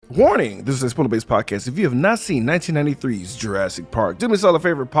Warning, this is a spoiler-based podcast. If you have not seen 1993's Jurassic Park, do me a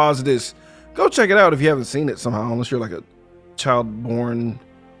favor, pause this. Go check it out if you haven't seen it somehow, unless you're like a child born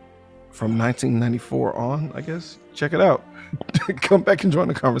from 1994 on, I guess. Check it out. Come back and join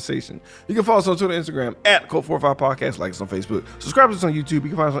the conversation. You can follow us on Twitter and Instagram at Cult45 Podcast, like us on Facebook. Subscribe to us on YouTube. You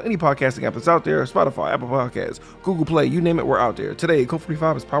can find us on any podcasting app that's out there, Spotify, Apple Podcasts, Google Play, you name it, we're out there. Today,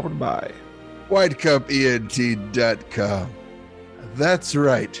 Cult45 is powered by WhiteCupENT.com. That's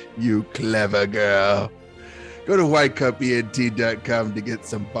right, you clever girl. Go to WhiteCupENT.com to get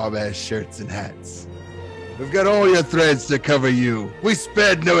some bomb-ass shirts and hats. We've got all your threads to cover you. We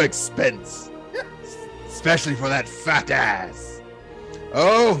spared no expense. Especially for that fat ass.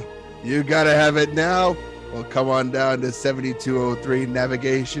 Oh, you gotta have it now? Well, come on down to 7203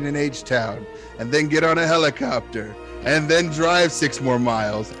 Navigation in H-Town, and then get on a helicopter, and then drive 6 more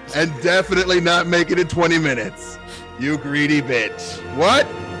miles, and definitely not make it in 20 minutes. You greedy bitch. What?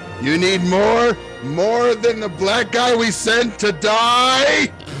 You need more? More than the black guy we sent to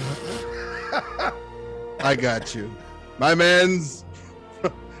die? I got you. My man's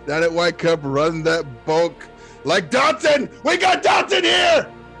down at White Cup, run that bulk like Dotson. We got Dotson here.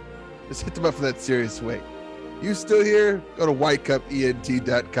 Just hit them up for that serious weight. You still here? Go to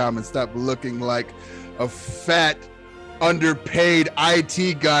WhiteCupENT.com and stop looking like a fat, underpaid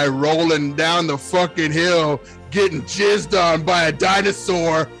IT guy rolling down the fucking hill, getting jizzed on by a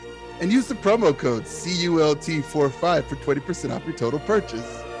dinosaur. And use the promo code CULT45 for 20% off your total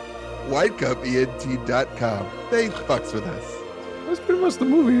purchase. WhiteCupENT.com. They fucks with us. That's pretty much the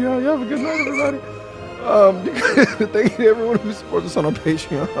movie. You have a good night, everybody. Thank you to everyone who supports us on our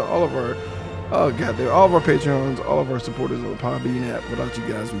Patreon. All of our Patreons, all of our supporters on the Podbean app. Without you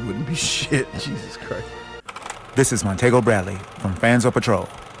guys, we wouldn't be shit. Jesus Christ. This is Montego Bradley from Fans of Patrol,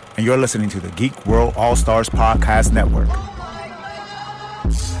 and you're listening to the Geek World All-Stars Podcast Network.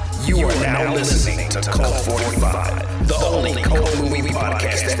 You are now listening to Cult 45, the only cult movie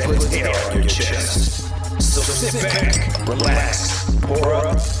podcast that puts air on your chest. So sit back, relax, pour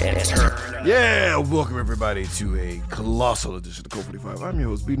up, and turn. Yeah, welcome everybody to a colossal edition of Cult 45. I'm your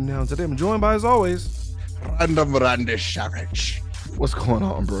host, Beaten Down. Today I'm joined by, as always, Random Randy Savage. What's going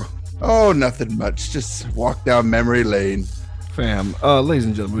on, bro? Oh, nothing much. Just walk down memory lane. Fam, ladies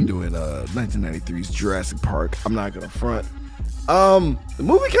and gentlemen, we're doing 1993's Jurassic Park. I'm not gonna front. The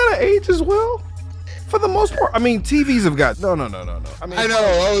movie kind of ages well, for the most part. I mean, TVs have got no. I mean, I know.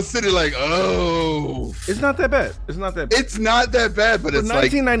 I was sitting like, oh, it's not that bad. It's not that bad, but for it's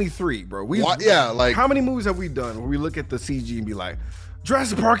 1993, like, bro. Like how many movies have we done where we look at the CG and be like,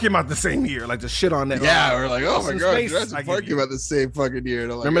 Jurassic Park came out the same year, like the shit on that. Yeah, we're like, oh my god, Space, Jurassic Park came out the same fucking year.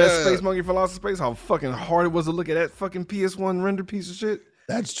 And I'm like, remember that Space Monkey for Lost in Space? How fucking hard it was to look at that fucking PS1 render piece of shit.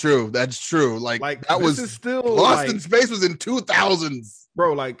 That's true. Like that was still Lost in Space was in 2000s,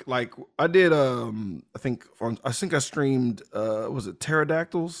 bro. Like I did. I think I streamed. Was it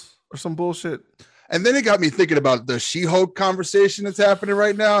Pterodactyls or some bullshit? And then it got me thinking about the She-Hulk conversation that's happening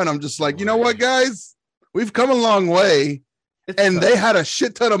right now, and I'm just like, you know what, guys, we've come a long way, they had a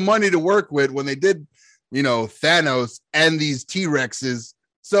shit ton of money to work with when they did, Thanos and these T-Rexes.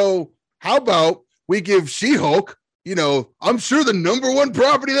 So how about we give She-Hulk, I'm sure the number one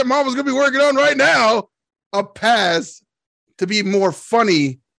property that Marvel's going to be working on right now, a pass to be more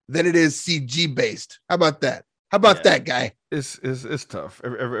funny than it is CG based. How about that? How about that, guy? It's tough.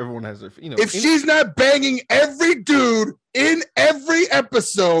 Everyone has their, If she's not banging every dude in every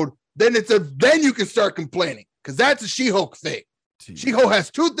episode, then then you can start complaining, because that's a She-Hulk thing. She-Hulk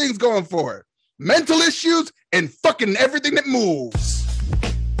has 2 things going for her: mental issues and fucking everything that moves.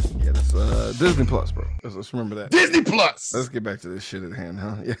 Disney Plus, bro. Let's remember that. Disney Plus. Let's get back to this shit at hand,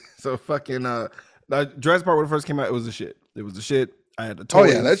 huh? Yeah. So fucking Jurassic Park when it first came out, it was the shit. I had the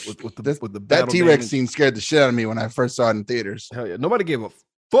toys. Oh yeah, with the that T-Rex scene scared the shit out of me when I first saw it in theaters. Hell yeah, nobody gave a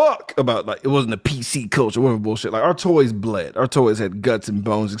fuck about, like, it wasn't a PC culture, whatever bullshit. Like, our toys bled. Our toys had guts and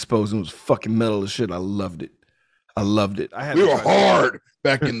bones exposed, and it was fucking metal as shit. I loved it. We were hard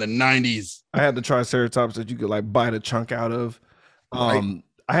back in the 90s. I had the Triceratops that you could like bite a chunk out of. Right.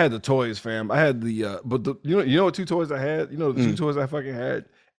 I had the toys, fam. I had the you know what 2 toys I had? The 2 toys I fucking had?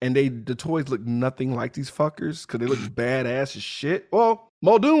 And the toys looked nothing like these fuckers because they looked badass as shit. Well,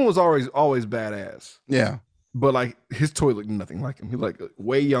 Muldoon was always badass. Yeah. But like his toy looked nothing like him. He like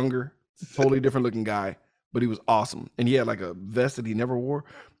way younger, totally different looking guy, but he was awesome. And he had like a vest that he never wore.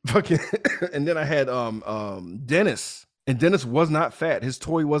 Fucking and then I had Dennis. And Dennis was not fat. His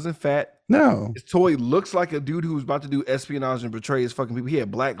toy wasn't fat. No. His toy looks like a dude who was about to do espionage and betray his fucking people. He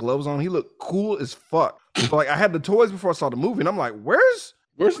had black gloves on. He looked cool as fuck. So like I had the toys before I saw the movie, and I'm like, where's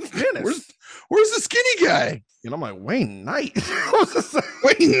Where's Dennis. Where's the skinny guy? And I'm like, Wayne Knight. I was just like,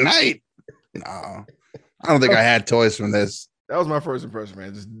 Wayne Knight. No, I don't think I had toys from this. that was my first impression,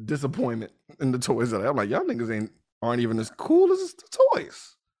 man. Just disappointment in the toys that I'm like, y'all niggas aren't even as cool as the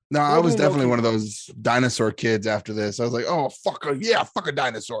toys. No, I was definitely one of those dinosaur kids after this. I was like, oh, fuck a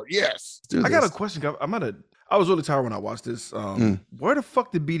dinosaur. Yes. I got a question. I was really tired when I watched this. Where the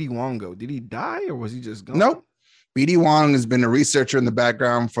fuck did BD Wong go? Did he die or was he just gone? Nope. BD Wong has been a researcher in the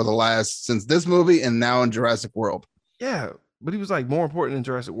background for since this movie and now in Jurassic World. Yeah, but he was like more important in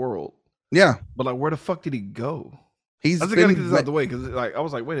Jurassic World. Yeah. But like, where the fuck did he go? I He's just gotta get this out the way because like I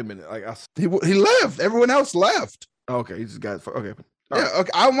was like, wait a minute, like he left. Everyone else left. okay, he just got okay. Yeah,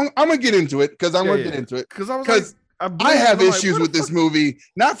 okay. I'm gonna get into it because I'm gonna get into it because I was because like, I have issues with this movie,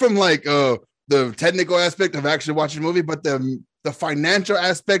 not from like the technical aspect of actually watching the movie, but the financial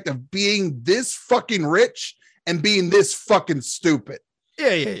aspect of being this fucking rich and being this fucking stupid.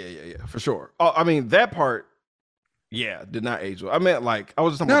 Yeah, for sure. Oh, I mean that part. Yeah, did not age well. I meant like I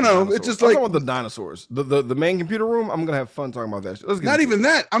was just talking about it's just like talking about the dinosaurs. The main computer room. I'm gonna have fun talking about that shit. Not even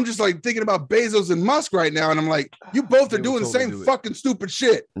that. I'm just like thinking about Bezos and Musk right now, and I'm like, you both are doing the same fucking stupid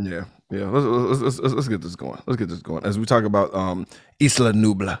shit. Yeah. Let's get this going. Let's get this going as we talk about Isla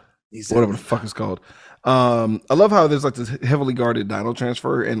Nubla, whatever the fuck it's called. I love how there's like this heavily guarded dino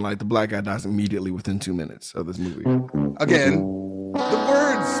transfer, and like the black guy dies immediately within 2 minutes of this movie. Again, the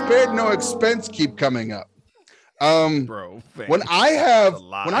words "spared no expense" keep coming up. Bro, when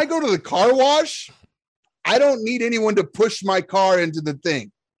I go to the car wash, I don't need anyone to push my car into the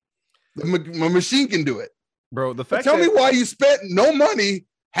thing. My machine can do it. Bro, the fact tell me why you spent no money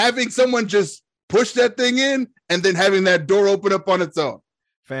having someone just push that thing in and then having that door open up on its own.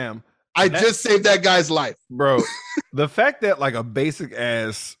 Fam, I just saved that guy's life. Bro, the fact that like a basic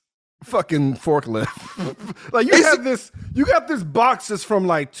ass fucking forklift, like you got this box that's from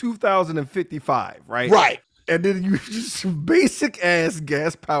like 2055, right? Right. And then you just basic ass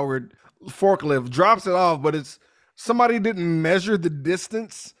gas powered forklift drops it off, but it's somebody didn't measure the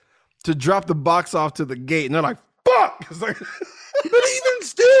distance to drop the box off to the gate, and they're like, "Fuck!" It's like, but even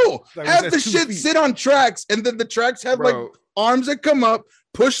still, like, have the shit sit on tracks, and then the tracks have like arms that come up,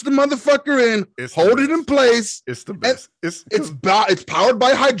 push the motherfucker in, hold it in place. It's the best. It's powered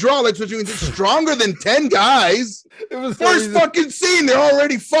by hydraulics, which means it's stronger than 10 guys. It was first fucking scene, they're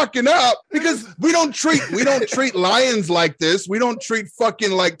already fucking up because we don't treat lions like this. We don't treat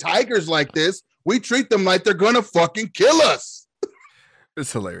fucking like tigers like this. We treat them like they're gonna fucking kill us.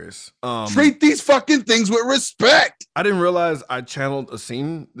 It's hilarious. Treat these fucking things with respect. I didn't realize I channeled this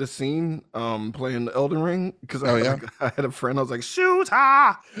scene, playing the Elden Ring because I had a friend. I was like, "Shoot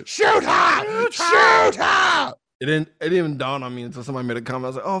her! Shoot her! Shoot her!" It didn't even dawn on me until somebody made a comment. I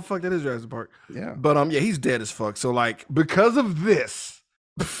was like, "Oh fuck, that is Jurassic Park." Yeah, but he's dead as fuck. So like, because of this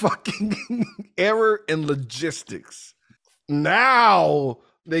fucking error in logistics, now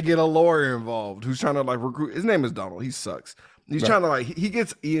they get a lawyer involved who's trying to like recruit. His name is Donald. He sucks. He's trying to like he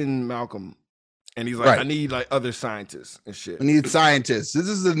gets Ian Malcolm, and he's like, I need like other scientists and shit. We need scientists. This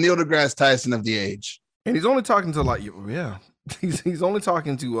is the Neil deGrasse Tyson of the age, and he's only talking to like he's only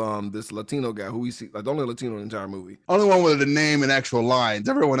talking to this Latino guy who we see like the only Latino in the entire movie. Only one with a name and actual lines.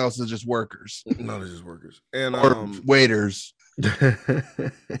 Everyone else is just workers. No, they're just workers and or waiters.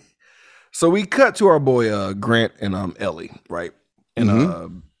 So we cut to our boy Grant and Ellie, right? And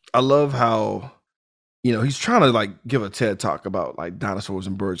I love how. He's trying to like give a TED talk about like dinosaurs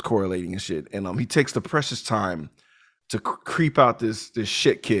and birds correlating and shit. And he takes the precious time to creep out this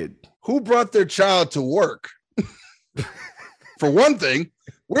shit kid. Who brought their child to work? For one thing,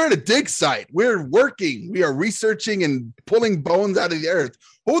 we're at a dig site. We're working. We are researching and pulling bones out of the earth.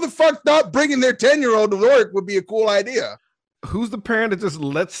 Who the fuck thought bringing their 10-year-old to work would be a cool idea? Who's the parent that just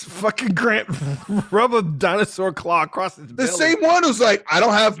lets fucking Grant rub a dinosaur claw across his belly? The same one who's like, I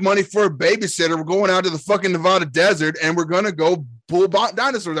don't have money for a babysitter. We're going out to the fucking Nevada desert and we're going to go pull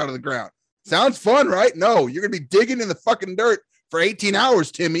dinosaurs out of the ground. Sounds fun, right? No, you're going to be digging in the fucking dirt for 18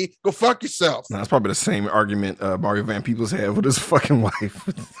 hours, Timmy. Go fuck yourself. No, that's probably the same argument Mario Van Peebles had with his fucking wife.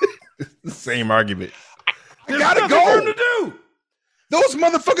 The same argument. I gotta go. To do. Those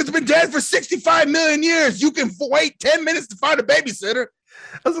motherfuckers have been dead for 65 million years. You can wait 10 minutes to find a babysitter.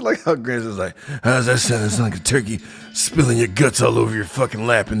 I was like how Grant's is like, how's that sound? It's like a turkey spilling your guts all over your fucking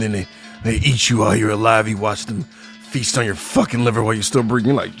lap, and then they eat you while you're alive. You watch them feast on your fucking liver while you're still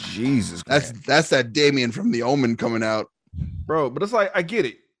breathing. You're like, Jesus. That's that Damien from The Omen coming out. Bro, but it's like, I get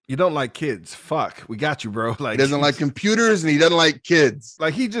it. You don't like kids. Fuck. We got you, bro. Like, he doesn't like computers and he doesn't like kids.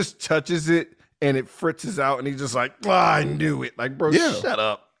 Like, he just touches it and it fritzes out and he's just like, I knew it. Like, bro, shut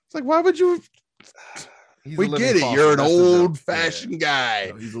up. It's like, why would you? He's We a living get it. fossil. You're an That's the joke. old-fashioned guy.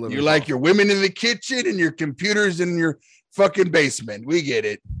 No, he's a living You like fossil. your women in the kitchen and your computers in your fucking basement. We get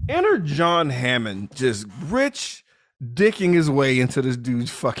it. Enter John Hammond, just rich, dicking his way into this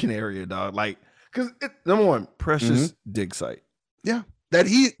dude's fucking area, dog. Like, because number one, precious dig site. That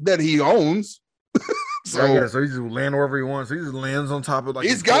he owns. So So he just land wherever he wants. He just lands on top of like.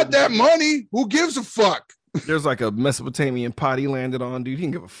 he's got that money. Who gives a fuck? There's like a Mesopotamian pot he landed on, dude. He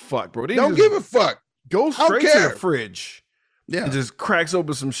didn't give a fuck, bro. They Don't just give a fuck. go don't straight to care. the fridge Yeah. and just cracks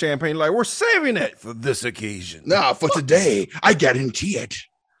open some champagne. Like, we're saving it for this occasion. Nah, for today, I guarantee it.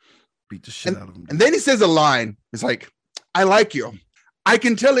 Beat the shit out of him. And then he says a line. It's like, I like you. I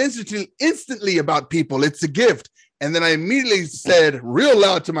can tell instantly about people. It's a gift. And then I immediately said real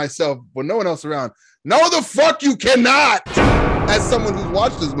loud to myself, with no one else around, no, the fuck you cannot. As someone who's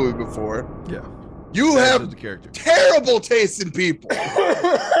watched this movie before, Yeah. you That's have just the character. terrible taste in people.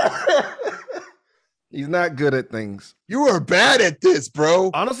 He's not good at things. You are bad at this,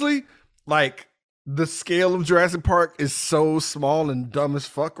 bro. Honestly, like the scale of Jurassic Park is so small and dumb as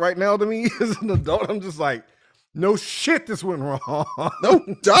fuck right now to me as an adult. I'm just like, no shit, this went wrong. No,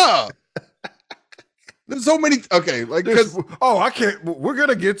 duh. There's so many. Okay, like because I can't. We're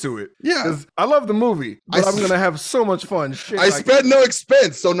gonna get to it. yeah, 'Cause I love the movie, but I'm gonna have so much fun. Shit, I like, spent no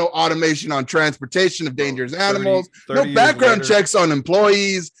expense, so no automation on transportation of dangerous 30 animals, 30 no years background later. checks on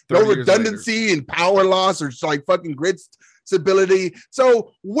employees, no 30 years redundancy and power loss or just like fucking grid stability.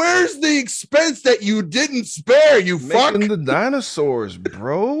 So where's the expense that you didn't spare? You fuck. making the dinosaurs,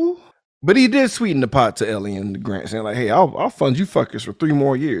 bro. But he did sweeten the pot to Ellie and Grant, saying like, "Hey, I'll fund you fuckers for 3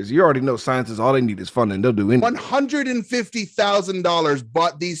 more years. You already know scientists, all they need is funding. They'll do anything." $150,000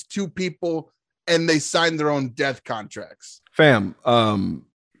 bought these two people, and they signed their own death contracts. Fam,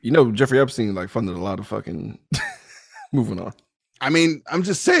 you know Jeffrey Epstein like funded a lot of fucking. Moving on. I mean, I'm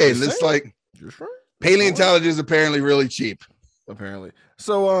just saying, Just it's saying. like Just right. paleontology is apparently really cheap. Apparently,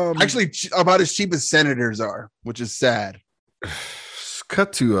 so Actually, about as cheap as senators are, which is sad.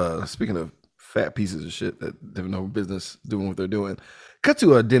 cut to speaking of fat pieces of shit that have no business doing what they're doing. Cut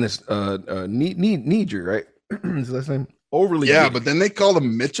to Dennis Nedry, right? Is his last name? Overly Yeah, giddy. but then they called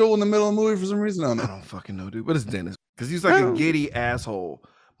him Mitchell in the middle of the movie for some reason. I don't I know. don't fucking know, dude. But it's Dennis because he's like a Oh. giddy asshole.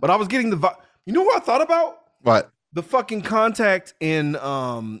 But I was getting the vibe. You know what I thought about? What? The fucking contact in King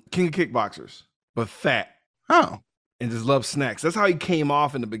of Kickboxers, but fat Oh, and just loves snacks. That's how he came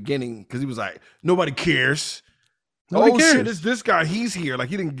off in the beginning because he was like, nobody cares. Nobody Shit, cares. it's this guy. He's here. Like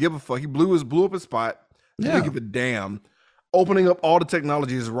he didn't give a fuck. He blew up his spot. He Yeah. didn't give a damn. Opening up all the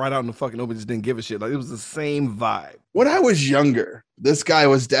technologies right out in the fucking open, just didn't give a shit. Like it was the same vibe. when I was younger, this guy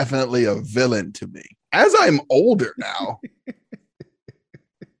was definitely a villain to me. As I'm older now,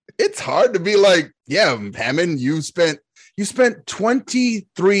 it's hard to be like, yeah, Hammond, you spent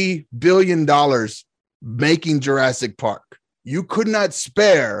 $23 billion making Jurassic Park. You could not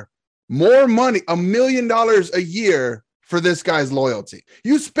spare more money, $1 million a year for this guy's loyalty.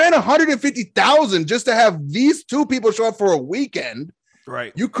 You spent $150,000 just to have these two people show up for a weekend.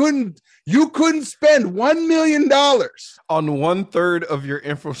 Right. You couldn't spend $1 million On 1/3 of your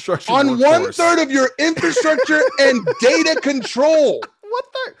infrastructure. on workforce. 1/3 of your infrastructure and data control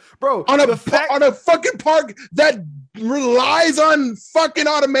 1/3. Bro, on the fact on a fucking park that relies on fucking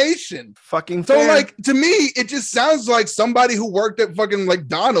automation. fucking So fan, like to me, it just sounds like somebody who worked at fucking like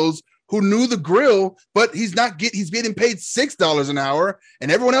Donald's who knew the grill, but he's getting paid $6 an hour, and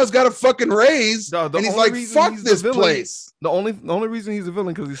everyone else got a fucking raise. No, the and he's only like, reason fuck he's the this villain- place. the only reason he's a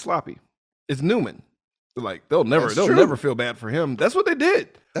villain because he's sloppy. It's Newman. Like they'll That's true. never feel bad for him. That's what they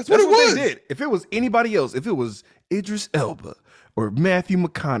did. That's what it was. they did. If it was anybody else, if it was Idris Elba or Matthew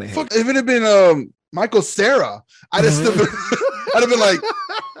McConaughey, Fuck, if it had been Michael Cera, I'd have still been, I'd have been like,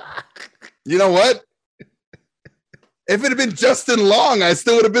 you know what? If it had been Justin Long, I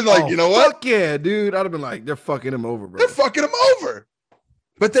still would have been like, oh, you know what? Fuck yeah, dude. I'd have been like, they're fucking him over, bro. They're fucking him over.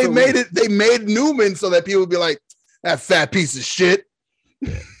 But they So- they made Newman so that people would be like, that fat piece of shit.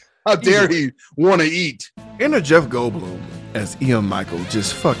 How dare he want to eat? Enter Jeff Goldblum as Ian Michael.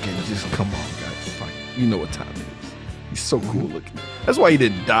 Just come on, guys. Like, you know what time it is. He's so cool looking. That's why he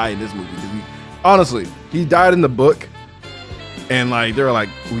didn't die in this movie. 'Cause honestly, he died in the book, and like they were like,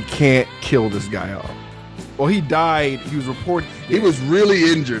 we can't kill this guy off. Well, he died. He was reported. He was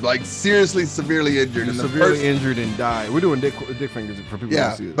really injured, like seriously, severely injured. In the severely first, injured and died. We're doing dick fingers for people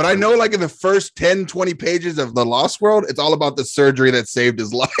yeah, who see it. but I know like in the first 10, 20 pages of The Lost World, it's all about the surgery that saved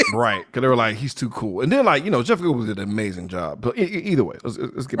his life. Right, because they were like, he's too cool. And then, like, Jeff Goldblum did an amazing job. But either way, let's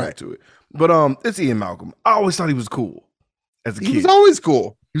get back Right. to it. But it's Ian Malcolm. I always thought he was cool as a He kid. was always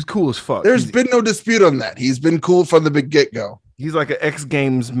cool. He was cool as fuck. There's He's- been no dispute on that. He's been cool from the big get-go. He's like an X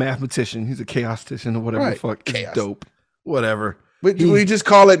Games mathematician. He's a chaostician or whatever the fuck. It's Chaos. dope. Whatever. We just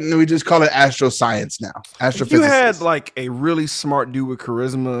call it astroscience now. Astrophysicist. If you had like a really smart dude with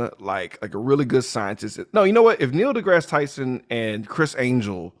charisma, like a really good scientist. No, you know what? If Neil deGrasse Tyson and Chris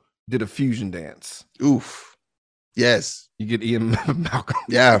Angel did a fusion dance, oof. Yes. you get Ian Malcolm.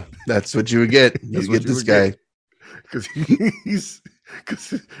 Yeah, that's what you would get. You get this guy. Because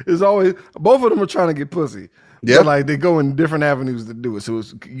because it's always both of them are trying to get pussy. Yeah. But, like they go in different avenues to do it. So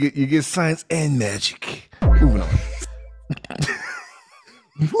it's, you get science and magic. Moving on.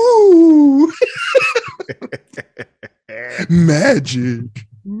 Woo! Magic.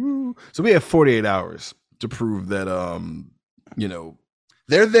 So we have 48 hours to prove that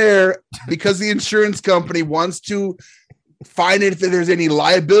they're there because the insurance company wants to find if there's any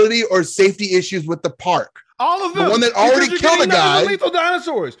liability or safety issues with the park. all of them. The one that already killed the guy. Lethal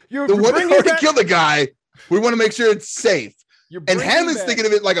dinosaurs. The one that already killed the guy. We want to make sure it's safe. And Hanlon's thinking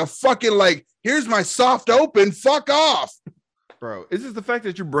of it like a fucking here's my soft open. Fuck off. Bro, it's just the fact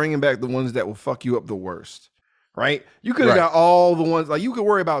that you're bringing back the ones that will fuck you up the worst, right? You could have got all the ones, you could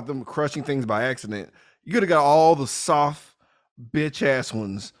worry about them crushing things by accident. You could have got all the soft, bitch-ass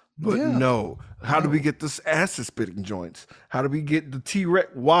ones, but no. How do we get this acid spitting joints? How do we get the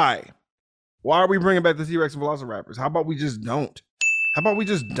T-Rex? Why? Why are we bringing back the T-Rex and Velociraptors? How about we just don't? How about we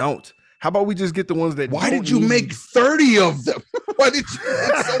just get the ones that Why did you make 30 of them? Why did you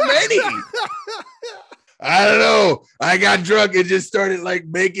make so many? I don't know. I got drunk and just started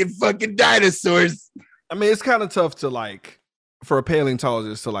making fucking dinosaurs. I mean, it's kind of tough to for a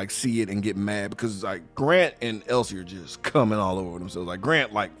paleontologist to see it and get mad because Grant and Elsie are just coming all over themselves.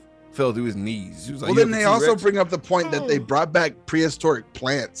 Grant fell to his knees. He was well, then they also bring up the point that they brought back prehistoric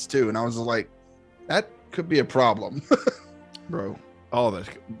plants too, and I was like, that could be a problem, bro. All that.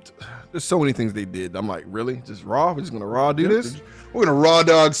 There's so many things they did. I'm like, really? Just raw? We're just gonna raw do this? We're gonna raw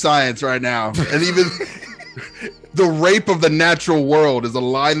dog science right now, and even. The rape of the natural world is a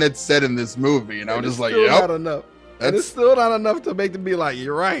line that's said in this movie, and I'm just like, yep. Not enough. And it's still not enough to make them be like,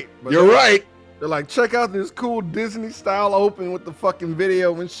 you're right. But you're right. They're like, check out this cool Disney style open with the fucking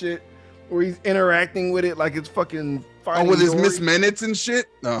video and shit, where he's interacting with it like it's fucking. Oh, with his Miss Minutes and shit,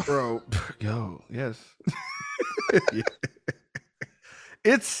 no, bro. Yo, yes. Yeah.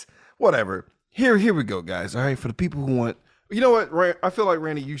 It's whatever. Here we go, guys. All right, for the people who want. You know what, I feel like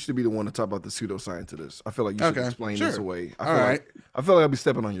Randy, you should be the one to talk about the pseudoscience of this. I feel like you should explain this away. I feel like I'll be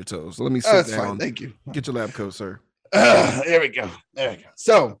stepping on your toes. So let me sit down. Fine. Thank you. Get your lab coat, sir. There we go.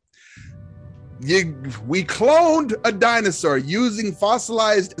 So we cloned a dinosaur using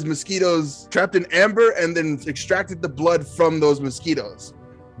fossilized mosquitoes trapped in amber and then extracted the blood from those mosquitoes.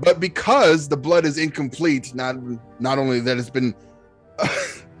 But because the blood is incomplete, not only that it's been...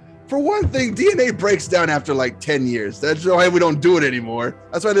 For one thing, DNA breaks down after 10 years. That's why we don't do it anymore.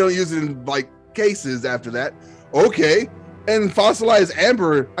 That's why they don't use it in cases after that. Okay. And fossilized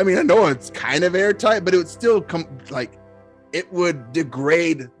amber, I mean, I know it's kind of airtight, but it would still it would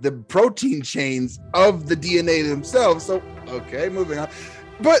degrade the protein chains of the DNA themselves. So, okay, moving on.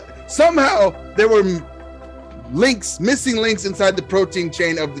 But somehow there were missing links inside the protein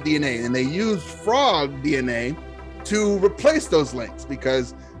chain of the DNA, and they used frog DNA to replace those links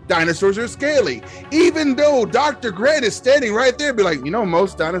because dinosaurs are scaly. Even though Dr. Grant is standing right there, be like,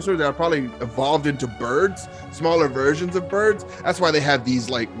 most dinosaurs are probably evolved into birds, smaller versions of birds. That's why they have these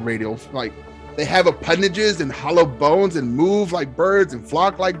radial, they have appendages and hollow bones and move like birds and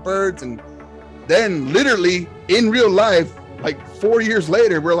flock like birds. And then literally in real life, 4 years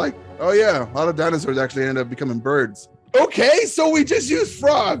later, we're like, oh yeah, a lot of dinosaurs actually ended up becoming birds. Okay, so we just use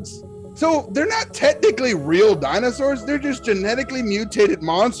frogs. So they're not technically real dinosaurs. They're just genetically mutated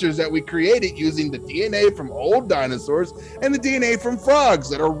monsters that we created using the DNA from old dinosaurs and the DNA from frogs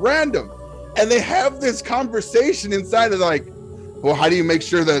that are random. And they have this conversation inside of well, how do you make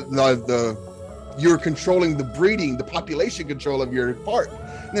sure that you're controlling the breeding, the population control of your park?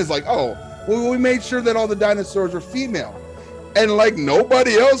 And it's we made sure that all the dinosaurs were female. And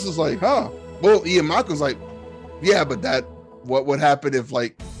nobody else is well, Ian Malcolm's yeah, but what would happen if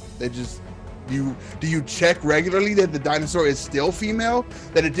they just do you check regularly that the dinosaur is still female,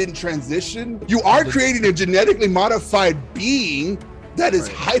 that it didn't transition? You are creating a genetically modified being that is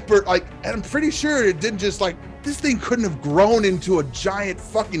hyper and I'm pretty sure it didn't just this thing couldn't have grown into a giant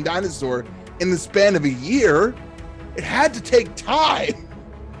fucking dinosaur in the span of a year. It had to take time.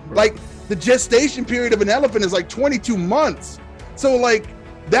 The gestation period of an elephant is 22 months. So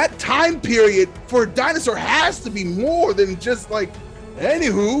that time period for a dinosaur has to be more than just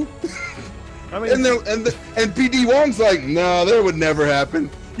anywho, I mean, and PD Wong's no, that would never happen.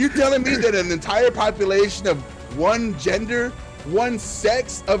 You telling me that an entire population of one gender one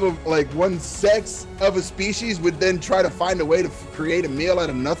sex of a species would then try to find a way to create a meal out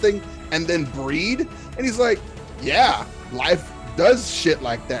of nothing and then breed. And he's like, yeah, life does shit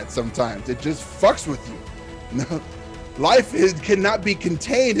like that sometimes. It just fucks with you. No, life cannot be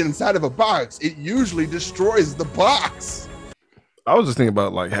contained inside of a box. It usually destroys the box. I was just thinking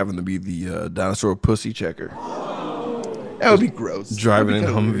about like having to be the dinosaur pussy checker. That would be gross. Driving in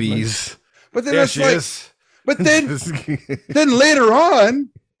That'd be kinda Humvees. weird. But then There it's she like, is. but then later on,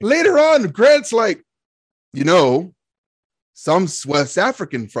 Grant's like, you know, some West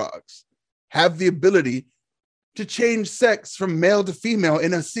African frogs have the ability to change sex from male to female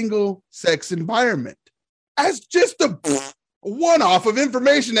in a single sex environment. As just a one-off of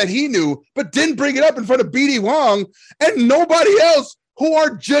information that he knew, but didn't bring it up in front of BD Wong, and nobody else who are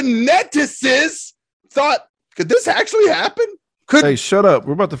geneticists thought, could this actually happen? Hey, shut up.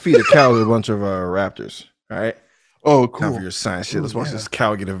 We're about to feed a cow to a bunch of raptors. All right. Oh, Time cool. for your science shit. Let's Ooh, watch yeah. this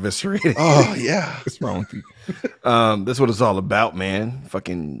cow get eviscerated. Oh, yeah. What's wrong with you? That's what it's all about, man.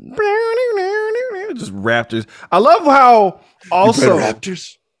 Fucking just raptors. I love how also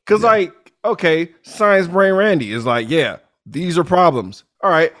Raptors. because like, okay, science brain Randy is like, yeah, these are problems. All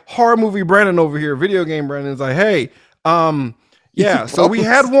right, horror movie Brandon over here, video game Brandon is like, hey, yeah. So we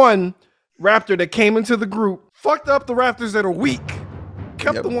had one raptor that came into the group, fucked up the raptors that are weak,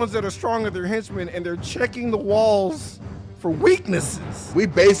 kept the ones that are strong at their henchmen, and they're checking the walls for weaknesses. We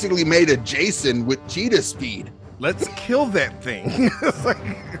basically made a Jason with cheetah speed. Let's kill that thing. It's like,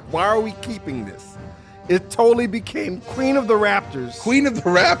 why are we keeping this? It totally became Queen of the Raptors. Queen of the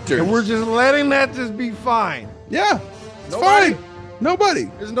Raptors. And we're just letting that just be fine. Yeah, it's Nobody- fine. Nobody.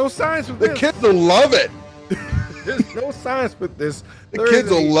 There's no science with The this. kids will love it. There's no science with this. The There kids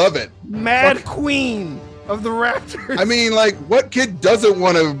is will a love it. Mad Queen of the Raptors. I mean, like, what kid doesn't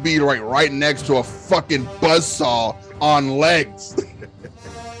want to be right next to a fucking buzzsaw on legs?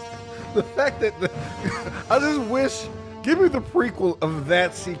 The fact that I just wish, give me the prequel of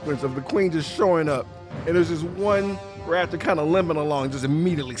that sequence of the queen just showing up, and there's just one raptor kind of limping along, just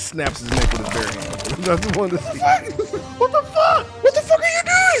immediately snaps his neck with his bare hand. That's the one to see. What the fuck? What the fuck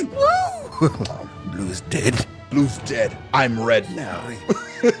are you doing? Woo! Blue's dead. Blue's dead. I'm red now.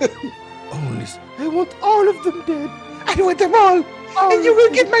 I want all of them dead. I want them all. And you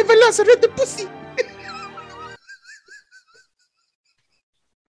will get my Velociraptor pussy.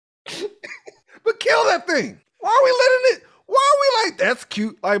 But kill that thing. Why are we letting it? Why are we like, that's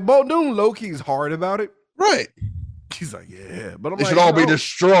cute? Like, Muldoon Loki's hard about it. Right. He's like, yeah. But I'm They like, should all be no.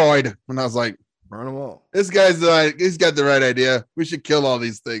 destroyed. And I was like, Burn them all. this guy's like, he's got the right idea. We should kill all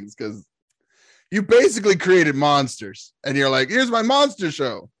these things because you basically created monsters. And you're like, here's my monster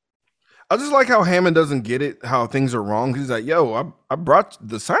show. I just like how Hammond doesn't get it, how things are wrong. He's like, yo, I brought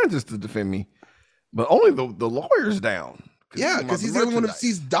the scientists to defend me, but only the lawyer's down. Yeah, because he's the only one who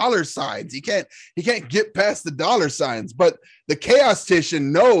sees dollar signs. He can't get past the dollar signs. But the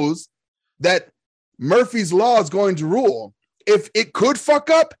chaostician knows that Murphy's law is going to rule. If it could fuck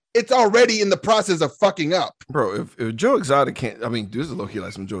up, it's already in the process of fucking up. Bro, if Joe Exotic can't, I mean, this is low-key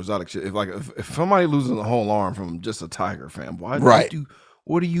like some Joe Exotic shit. If somebody loses a whole arm from just a tiger, fam, why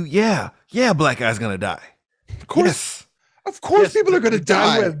what do you black guy's gonna die. Of course. Yes. Of course people are gonna The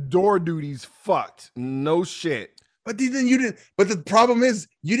guy who die. has door duties fucked. No shit. But then you didn't. But the problem is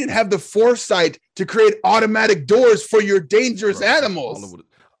you didn't have the foresight to create automatic doors for your dangerous animals.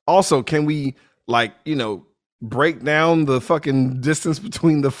 Also, can we break down the fucking distance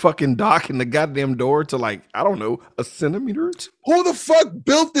between the fucking dock and the goddamn door to like, I don't know, a centimeter or two? Who the fuck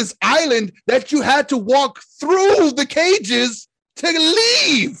built this island that you had to walk through the cages to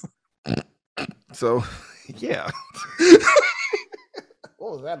leave? So, yeah.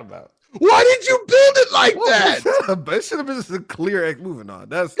 What was that about? Why did you build it like What that? was that about? It should have been just a clear X moving on.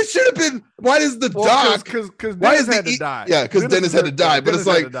 That's It should have been. Why does the dock? because Why Dennis is the had to die. Yeah, because Dennis had to die. But it's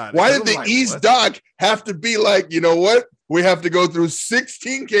like, why did the East dock have to be like, you know what? We have to go through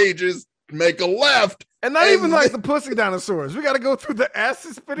 16 cages, make a left. And not and even like the pussy dinosaurs. We got to go through the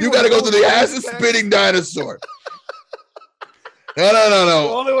acid spitting. You got to go through the acid spitting dinosaur.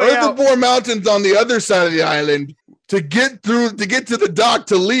 No. only way out. Herbivore Mountain's on the other side of the island. To get to the dock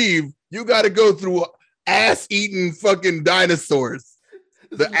to leave, you got to go through ass-eating fucking dinosaurs.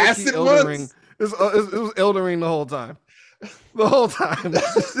 The acid ones. It was Elden Ring the whole time. The whole time.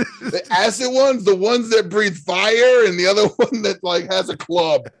 The acid ones, the ones that breathe fire, and the other one that like has a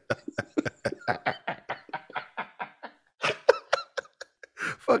club.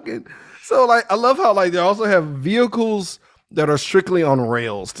 Fucking. So like, I love how like they also have vehicles that are strictly on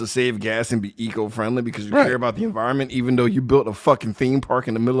rails to save gas and be eco-friendly because you Right. care about the environment, even though you built a fucking theme park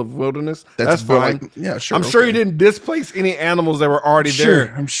in the middle of the wilderness. That's fine. like, yeah, sure. I'm sure okay. you didn't displace any animals that were already Sure,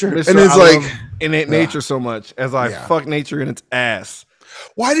 there. I'm sure. Mr. And it's I like love innate nature so much as I Yeah. fuck nature in its ass.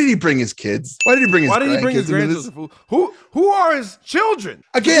 why did he bring his kids? Why did he bring his Why did he bring his grandkids into grandchildren? this? Who are his children?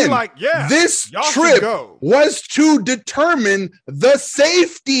 To be Again, like, yeah, this y'all should trip go. was to determine the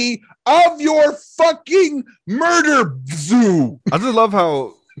safety of your fucking murder zoo. I just love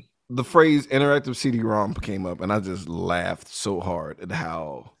how the phrase interactive CD-ROM came up, and I just laughed so hard at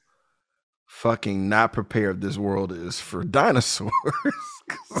how fucking not prepared this world is for dinosaurs.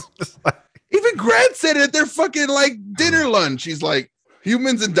 'Cause it's like, Even Grant said it at their fucking like dinner lunch. He's like,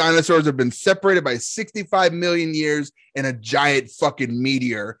 humans and dinosaurs have been separated by 65 million years in a giant fucking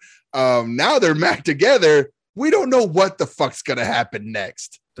meteor. Now they're back together. We don't know what the fuck's gonna happen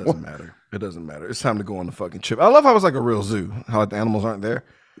next. doesn't matter. It doesn't matter. It's time to go on the fucking trip. I love how it's like a real zoo. How like the animals aren't there.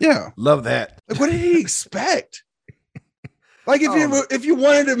 Yeah. Love that. Like, what did he expect? Like, if you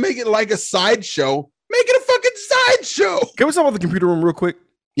wanted to make it like a sideshow, make it a fucking sideshow. Can we talk about the computer room real quick?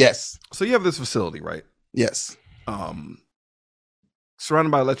 Yes. So you have this facility, right? Yes.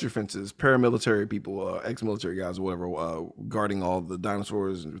 Surrounded by electric fences, paramilitary people, ex-military guys, or whatever, guarding all the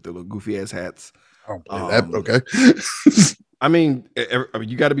dinosaurs with their little goofy ass hats. I don't believe that. Okay. I mean,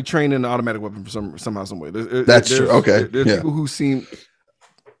 you got to be trained in an automatic weapon for somehow, some way. That's true. Okay. There's Yeah. people who seem.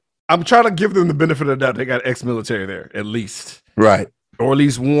 I'm trying to give them the benefit of the doubt. They got ex-military there, at least, Right. or at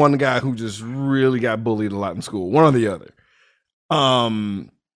least one guy who just really got bullied a lot in school. One or the other.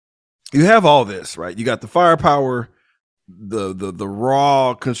 You have all this, right? You got the firepower, the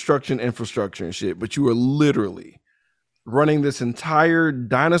raw construction infrastructure and shit, but you are literally running this entire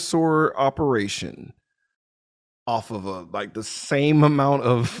dinosaur operation off of like the same amount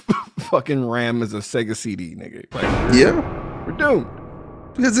of fucking RAM as a Sega CD, nigga. Like, Yeah. we're doomed.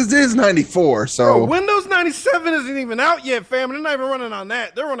 Because it is 94. So Bro, Windows 97 isn't even out yet, fam. They're not even running on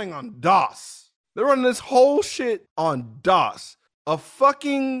that. They're running on DOS. They're running this whole shit on DOS. A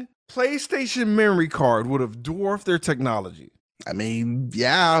fucking PlayStation memory card would have dwarfed their technology. I mean,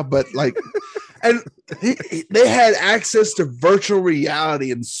 yeah, but like, and they had access to virtual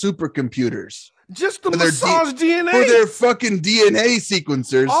reality and supercomputers Just the For their massage DNA. for their fucking DNA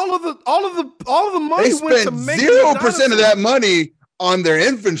sequencers. all of the money They went to spent make 0% of that money on their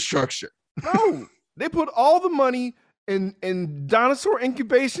infrastructure. No, they put all the money in dinosaur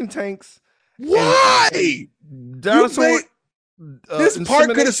incubation tanks. Why? Dinosaur. This park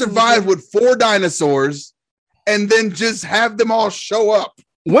could have insemination survived with 4 dinosaurs and then just have them all show up.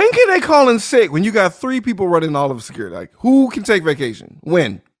 When can they call in sick when you got 3 people running all of security? Like, who can take vacation?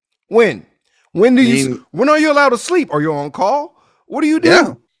 When? When do you? When are you allowed to sleep? Are you on call? What do you do?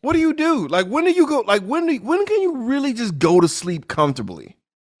 Yeah. What do you do? Like, when do you go? Like, when can you really just go to sleep comfortably?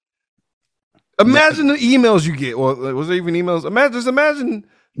 Imagine the emails you get. Well, was there even emails? Imagine.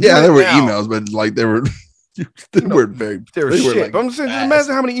 Yeah, there were now. emails, but like they were weren't very. They were shit. But I'm just saying, just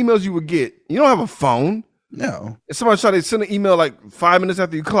imagine how many emails you would get. You don't have a phone. No. If somebody tried to send an email like 5 minutes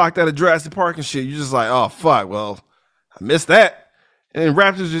after you clocked out of Jurassic Park and shit, you're just like, oh fuck, well, I missed that. And then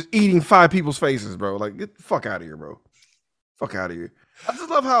Raptors just eating 5 people's faces, bro. Like, get the fuck out of here, bro. Fuck out of here. I just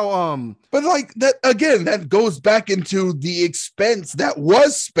love how But like that again, that goes back into the expense that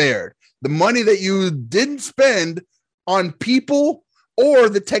was spared. The money that you didn't spend on people or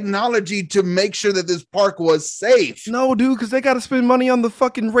the technology to make sure that this park was safe. no, dude, because they got to spend money on the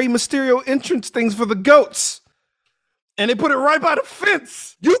fucking Rey Mysterio entrance things for the goats, and they put it right by the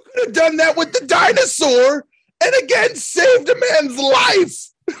fence. You could have done that with the dinosaur and again saved a man's life.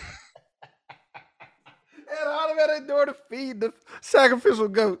 And automatic door to feed the sacrificial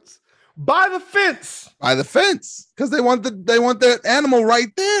goats by the fence. By the fence. Because they want the animal right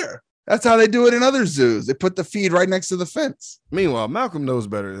there. That's how they do it in other zoos. They put the feed right next to the fence. Meanwhile, Malcolm knows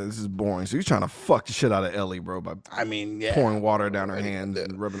better. This is boring, so he's trying to fuck the shit out of Ellie, bro, by I mean, yeah. pouring water down her hand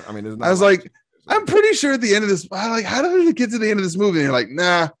and rubbing. I mean, it's not. I was like, I'm pretty sure at the end of this, I'm like, how did we get to the end of this movie? And you're like,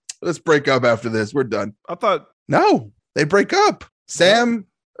 nah, let's break up after this. We're done. I thought. No, they break up. Sam,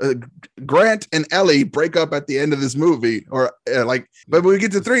 Grant, and Ellie break up at the end of this movie, or like, but when we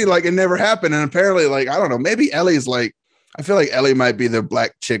get to 3, like it never happened. And apparently, like, I don't know, maybe Ellie's like, I feel like Ellie might be the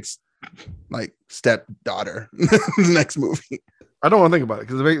black chick's like stepdaughter in the next movie. I don't want to think about it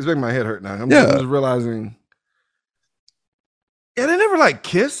because it's making my head hurt now. I'm just realizing. Yeah, they never like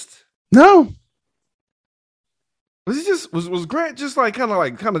kissed. No. Was he just was Grant just like kind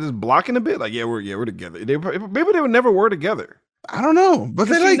of just blocking a bit? Like, yeah, we're together. Maybe they would never were together. I don't know, but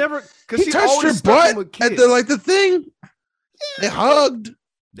they like never he touched her butt at the thing. They hugged.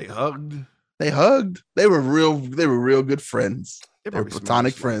 They hugged. They hugged. They were real good friends. They were probably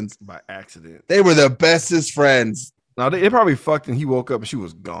platonic smashed friends. by accident. They were the bestest friends. No, they probably fucked and he woke up and she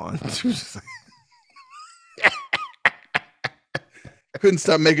was gone. She was just like, Couldn't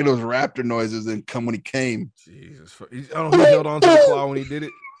stop making those raptor noises and come when he came. Jesus. I don't know who held on to the claw when he did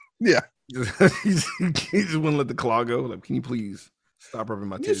it. Yeah. he just wouldn't let the claw go. Like, can you please stop rubbing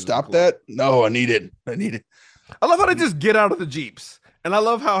my Can titties? you stop that? No, I need it. I love how they just get out of the Jeeps. And I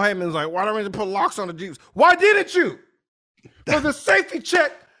love how Heyman's like, why don't we just put locks on the Jeeps? Why didn't you? For the safety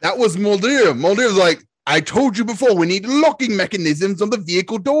check. That was Mulder. Mulder's like, I told you before, we need locking mechanisms on the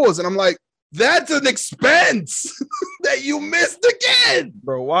vehicle doors. And I'm like, that's an expense that you missed again.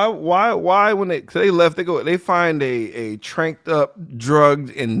 Bro, why when they left, they find a tranked up,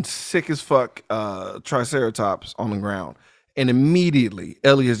 drugged, and sick as fuck Triceratops on the ground. And immediately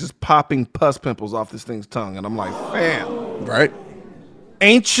Ellie is just popping pus pimples off this thing's tongue. And I'm like, fam. Right.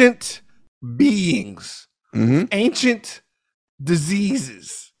 Ancient beings, ancient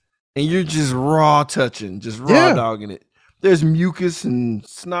diseases, and you're just raw touching, just raw dogging it. There's mucus and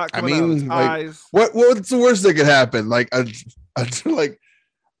snot coming out of its eyes. What's the worst that could happen? Like a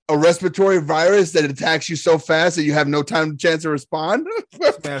respiratory virus that attacks you so fast that you have no chance to respond?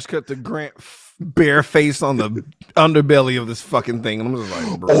 Smash cut the Grant bare face on the underbelly of this fucking thing. And I'm just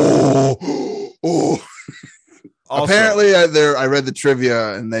like, bro. Oh. Also, apparently, I read the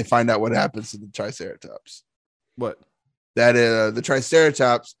trivia and they find out what happens to the Triceratops. What? That the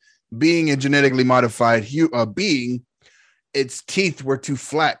Triceratops, being a genetically modified being, its teeth were too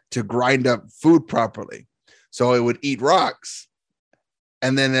flat to grind up food properly. So it would eat rocks.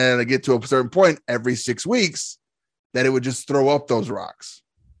 And then it'd get to a certain point every 6 weeks that it would just throw up those rocks.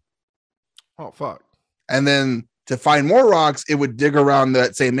 Oh, fuck. And then to find more rocks, it would dig around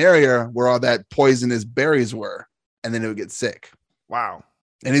that same area where all that poisonous berries were. And then it would get sick. Wow.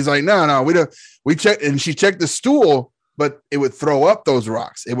 And he's like, no, we don't. We checked, and she checked the stool, but it would throw up those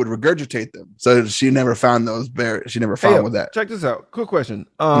rocks. It would regurgitate them. So she never found those berries. She never found with that. Check this out. Quick question.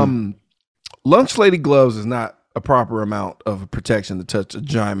 Lunch lady gloves is not a proper amount of protection to touch a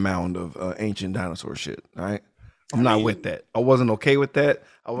giant mound of ancient dinosaur shit. All right. I'm not with that. I wasn't okay with that.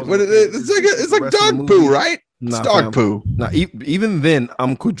 I wasn't. It's like dog poo, right? It's dog poo. Now, even then,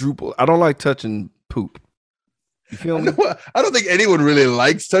 I'm quadruple. I don't like touching poop. You feel me? I don't think anyone really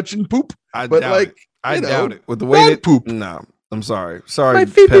likes touching poop. I doubt it. With the way that poop. No, I'm sorry. Sorry,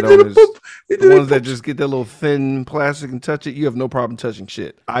 pet owners. The ones that just get that little thin plastic and touch it, you have no problem touching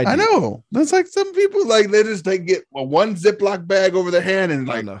shit. I know. That's like some people they get one Ziploc bag over their hand and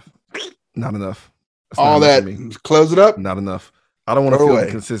not enough. All that. Close it up. Not enough. I don't want to feel the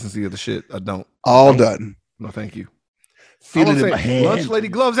consistency of the shit. I don't. Done. No, thank you. Feel it in my hand. Lunch lady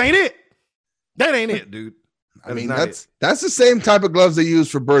gloves ain't it. That ain't it, dude. I mean, that's the same type of gloves they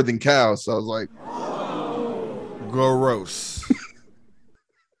use for birthing cows. So I was like, gross.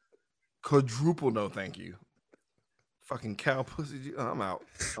 Quadruple no, thank you. Fucking cow pussy. I'm out.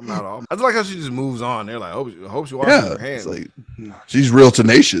 I just like how she just moves on. They're like, I hope she washes her hands. Like, she's real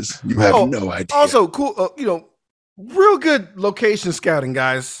tenacious. You have no idea. Also, cool. Real good location scouting,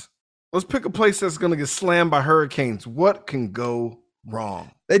 guys. Let's pick a place that's gonna get slammed by hurricanes. What can go wrong?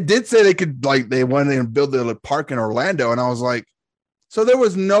 They did say they wanted to build a park in Orlando, and I was like, so there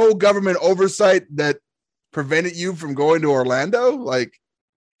was no government oversight that prevented you from going to Orlando? Like,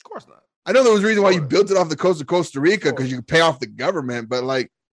 of course not. I know there was a reason why you built it off the coast of Costa Rica because you could pay off the government, but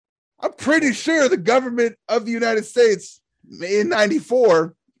like, I'm pretty sure the government of the United States in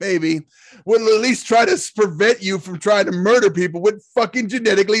 '94 maybe would at least try to prevent you from trying to murder people with fucking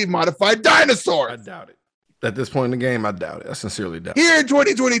genetically modified dinosaurs. I doubt it. At this point in the game, I doubt it. I sincerely doubt it. Here in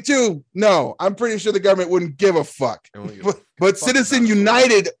 2022, no, I'm pretty sure the government wouldn't give a fuck. But Citizen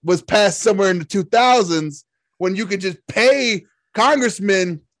United was passed somewhere in the 2000s when you could just pay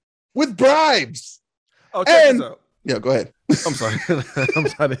congressmen with bribes. Oh, check this out. Yeah, go ahead. I'm sorry. I'm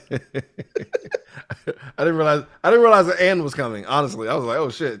sorry. I didn't realize the end was coming. Honestly, I was like, oh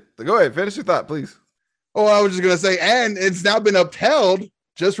shit. Go ahead, finish your thought, please. Oh, I was just gonna say, and it's now been upheld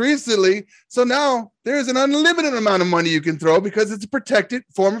just recently. So now there's an unlimited amount of money you can throw because it's a protected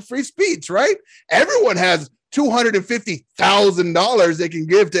form of free speech, right? Everyone has $250,000 they can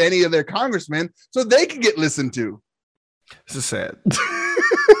give to any of their congressmen so they can get listened to. This is sad.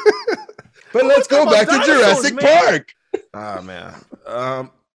 But let's go back to Jurassic Park. Ah, man. All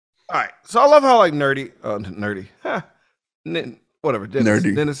right. So I love how nerdy, whatever.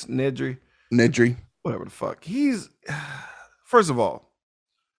 Dennis Nedry. Whatever the fuck. He's, first of all,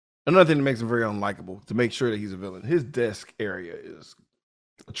 another thing that makes him very unlikable, to make sure that he's a villain, his desk area is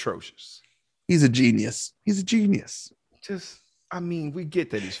atrocious. He's a genius. Just I mean, we get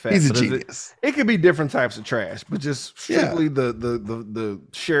that he's fat. He's a but genius. It could be different types of trash, but just strictly the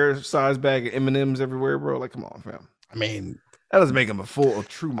share size bag of M&Ms everywhere, bro. Like, come on, fam. I mean, that doesn't make him a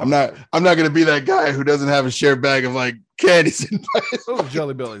true monster. I'm not gonna be that guy who doesn't have a share bag of like candies and those are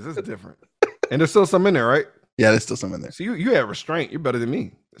Jelly Bellies. That's different. And there's still some in there, right? Yeah, there's still some in there. So you have restraint. You're better than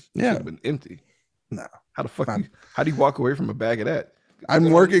me. Yeah, been empty. No. How the fuck? How do you walk away from a bag of that?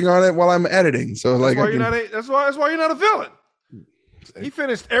 I'm working on it while I'm editing. So that's like, that's why you're not a villain. He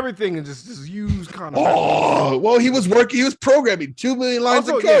finished everything and just used kind of. Oh, well, he was working. He was programming 2 million lines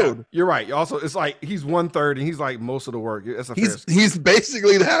of code. Yeah, you're right. Also, it's like he's 1/3 and he's like most of the work. That's a he's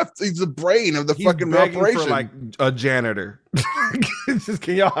basically he's the brain of the fucking operation. For like a janitor.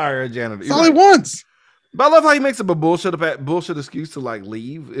 Can y'all hire a janitor? That's all he wants. But I love how he makes up a bullshit excuse to like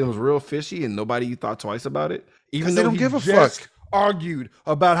leave. It was real fishy and nobody thought twice about it. Even though they don't give a fuck. Argued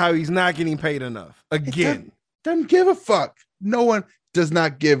about how he's not getting paid enough. Again. Doesn't give a fuck. No one does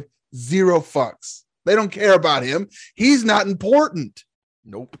not give zero fucks. They don't care about him. He's not important.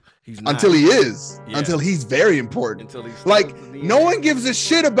 Nope. He's not. Until he is. Yeah. Until he's very important. Until he's like, no one gives a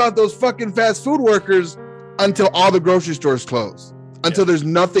shit about those fucking fast food workers until all the grocery stores close. Until there's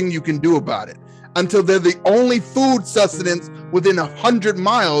nothing you can do about it. Until they're the only food sustenance within 100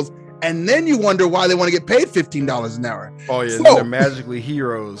 miles. And then you wonder why they want to get paid $15 an hour. Oh, yeah. So, they're magically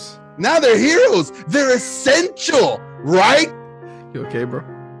heroes. Now they're heroes. They're essential, right? You okay, bro?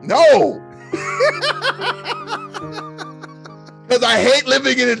 No. Because I hate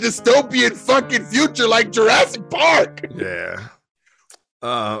living in a dystopian fucking future like Jurassic Park. Yeah.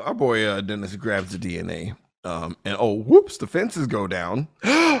 Our boy Dennis grabs the DNA. And whoops, the fences go down.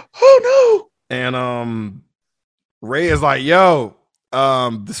 Oh, no. And Ray is like, yo,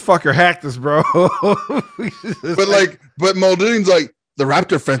 this fucker hacked us, bro. but Muldoon's like, the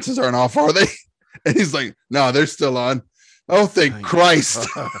raptor fences aren't off, are they? And he's like, no, they're still on. Oh, thank Christ.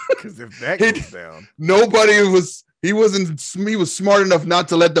 Because if that goes down. He was smart enough not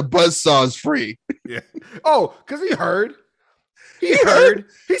to let the buzzsaws free. Yeah. Oh, because he heard. He heard.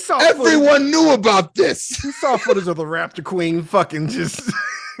 He saw everyone knew about this. He saw footage of the Raptor Queen fucking just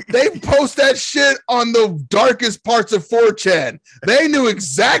they post that shit on the darkest parts of 4chan. They knew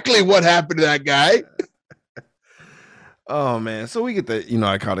exactly what happened to that guy. Oh man. So we get the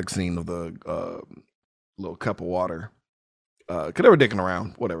iconic scene of the little cup of water. Cause they were dicking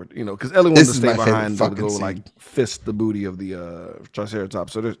around, whatever, because Ellie wanted to stay behind to go like fist the booty of the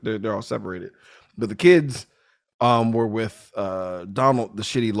Triceratops. So they're all separated. But the kids were with Donald, the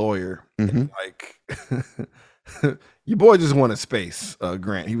shitty lawyer. Mm-hmm. Like your boy just wanted space,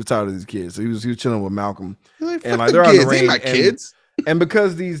 Grant. He was tired of these kids. So he was chilling with Malcolm. Like, and like they're on the range. Not kids. And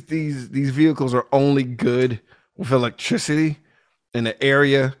because these vehicles are only good with electricity in an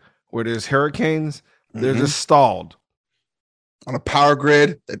area where there's hurricanes, they're just stalled. On a power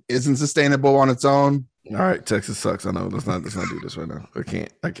grid that isn't sustainable on its own. All right, Texas sucks. I know. Let's not do this right now. I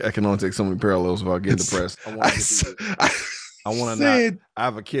can't. I can only take so many parallels without getting depressed. I want to not. I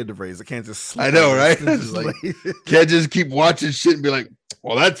have a kid to raise. I can't just. I know, right? Can't just keep watching shit and be like,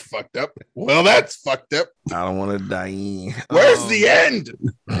 "Well, that's fucked up." Well, that's fucked up. I don't want to die. Where's the end?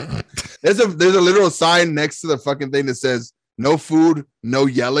 There's a literal sign next to the fucking thing that says "No food, no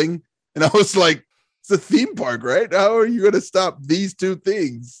yelling," and I was like. It's a theme park, right? How are you going to stop these two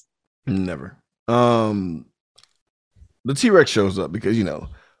things? Never. The T-Rex shows up because,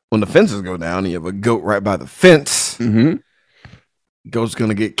 when the fences go down, you have a goat right by the fence. Mm-hmm. Goat's going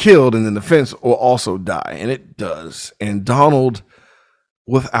to get killed, and then the fence will also die. And it does. And Donald,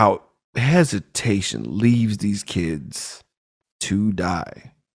 without hesitation, leaves these kids to die.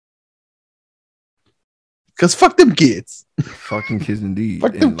 Because fuck them kids. Fucking kids indeed.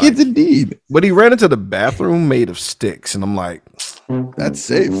 Fuck them kids indeed. But he ran into the bathroom made of sticks, and I'm like, that's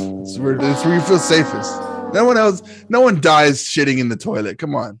safe. It's where you feel safest. No one dies shitting in the toilet.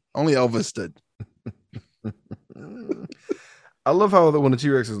 Come on. Only Elvis did. I love how when the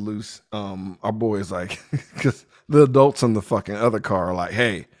T-Rex is loose, our boy is like, because the adults in the fucking other car are like,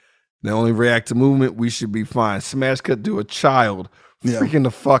 hey, they only react to movement, we should be fine. Smash cut to a child freaking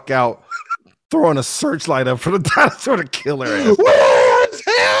the fuck out. Throwing a searchlight up for the dinosaur to kill her ass.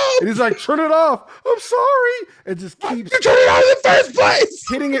 And he's like, turn it off. I'm sorry. And just keeps. You turn it on in the first place.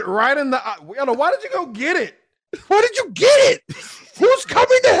 Hitting it right in the eye. Why did you go get it? Why did you get it? Who's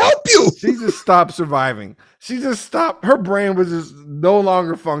coming to help you? She just stopped surviving. She just stopped. Her brain was just no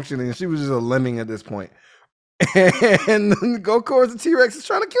longer functioning. She was just a lemming at this point. And then Goku as the T-Rex is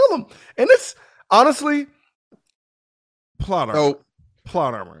trying to kill him. And it's honestly plot armor.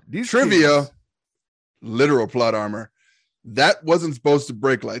 Plot armor. These trivia. Literal plot armor that wasn't supposed to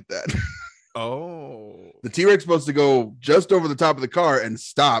break like that. Oh. The T-Rex supposed to go just over the top of the car and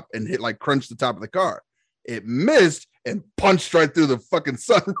stop and hit like crunch the top of the car. It missed and punched right through the fucking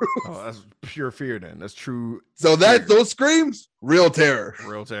sunroof. Oh, that's pure fear then. That's true. So fear. those screams, real terror.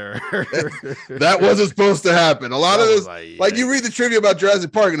 Real terror. That wasn't supposed to happen. A lot That of was this, like you read the trivia about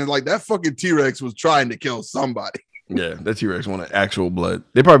Jurassic Park and it's like that fucking T-Rex was trying to kill somebody. Yeah, that T-Rex wanted actual blood.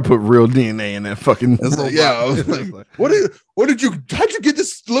 They probably put real DNA in that fucking Like, yeah, I was like, how'd you get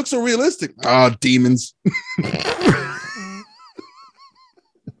this to look so realistic? Oh, demons.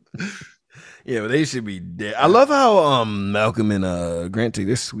 Yeah, but they should be dead. I love how Malcolm and Grant take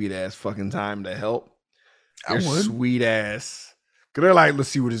this sweet ass fucking time to help. I They're would. sweet ass. Cause they're like, let's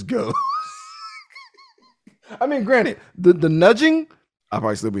see where this goes. I mean, granted, the nudging, I'll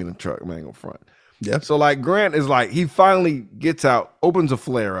probably still be in the truck. I'm ain't gonna front. Yeah. So like Grant is like, he finally gets out, opens a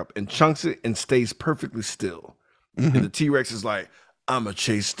flare up, and chunks it and stays perfectly still. Mhm. And the T-Rex is like, I'ma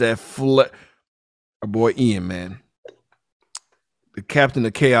chase that flare. Our boy Ian, man. The captain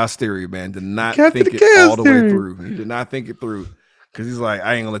of chaos theory, man, did not Captain think of it Chaos all the Theory. way through. He did not think it through. Cause he's like,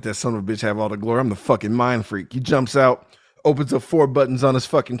 I ain't gonna let that son of a bitch have all the glory. I'm the fucking mind freak. He jumps out, opens up 4 buttons on his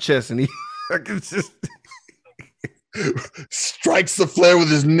fucking chest, and he it's just Strikes the flare with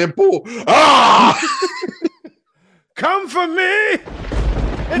his nipple. Ah! come for me.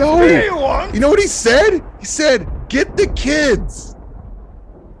 It's No. me you want. You know what he said? He said, "Get the kids."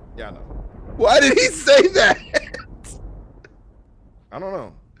 Yeah, I know. Why did he say that? I don't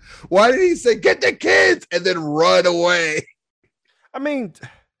know. Why did he say "Get the kids" and then run away? I mean,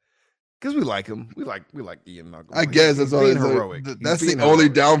 because we like him. We like Ian Malcolm. I guess that's all. being It's like, heroic. that's He's the being only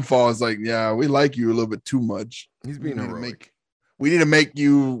heroic. downfall. Is like, yeah, we like you a little bit too much. He's being We need to heroic. We need to make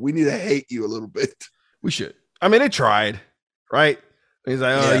you. We need to hate you a little bit. We should. I mean, they tried, right? He's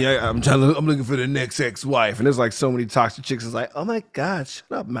like, oh Yeah. yeah, I'm looking for the next ex-wife, and there's like so many toxic chicks. It's like, oh my god,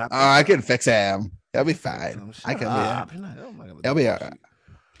 shut up, Malcolm. I can fix him. He'll be fine. Shut I can. up. Yeah. You're not- oh my God, He'll be shit. alright.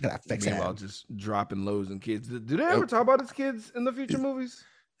 Gonna fix Meanwhile, him. just dropping lows in kids. Do they ever talk about his kids in the future movies?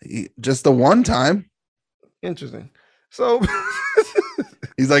 Just the one time. Interesting. So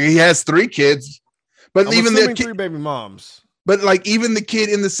He's like he has 3 kids, but I'm even assuming the kid, 3 baby moms. but like even the kid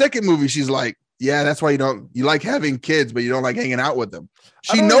in the second movie, she's like, yeah, that's why you like having kids, but you don't like hanging out with them.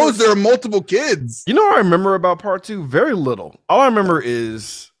 I She don't knows even- there are multiple kids. You know what I remember about part 2? Very little. All I remember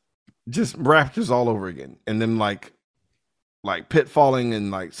is just Raptors all over again, and then like Pit falling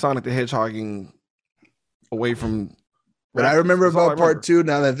and like Sonic the Hedgehogging away from. What I Raptors. remember That's all I about part 2,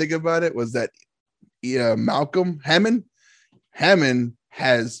 now that I think about it, was that Malcolm Hammond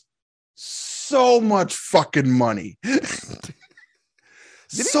has so much fucking money. Did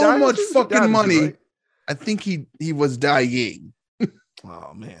he die So in much this movie? He died fucking in this, money. right? I think he was dying.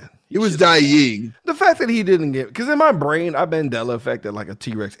 Oh man, He was should've- dying. The fact that he didn't get, because in my brain, I Mandela affected like a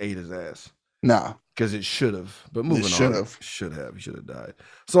T-Rex ate his ass Nah. because it should have. But moving on, should've. should have. He should have died.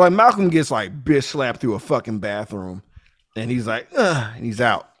 So like Malcolm gets like bitch slapped through a fucking bathroom, and he's like, ugh, and he's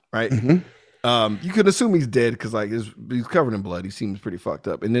out. Right. Mhm. You can assume he's dead because like he's covered in blood. He seems pretty fucked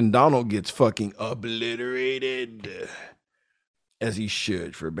up. And then Donald gets fucking obliterated, as he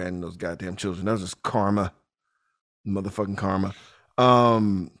should, for abandoning those goddamn children. That was just karma, motherfucking karma.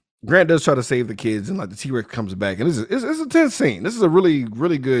 Grant does try to save the kids, and like the T-Rex comes back, and it's a tense scene. This is a really,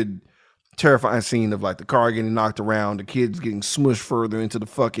 really good, terrifying scene of like the car getting knocked around, the kids getting smushed further into the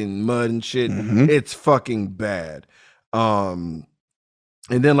fucking mud and shit. Mhm. It's fucking bad. And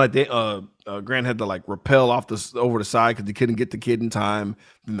then like Grant had to like rappel off over the side because he couldn't get the kid in time.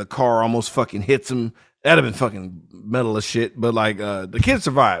 Then the car almost fucking hits him. That'd have been fucking metal as shit. But like the kid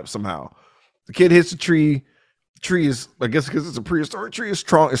survived somehow. The kid hits the tree. The tree is, I guess because it's a prehistoric tree, is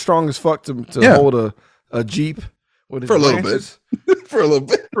strong as fuck to Yeah. hold a Jeep with its For a little branches. For a little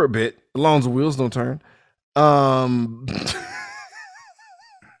bit. For a bit. As long as the wheels don't turn.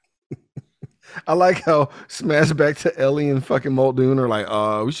 I like how smash back to Ellie and fucking Muldoon are like,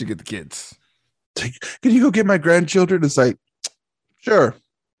 we should get the kids. Can you go get my grandchildren? It's like, sure.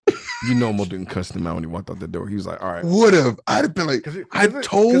 You know Muldoon cussed him out when he walked out the door. He was like, all right. Would have. I'd have been like, I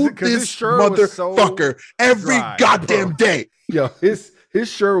told this shirt was so motherfucker every dry, goddamn bro. day. Yo, his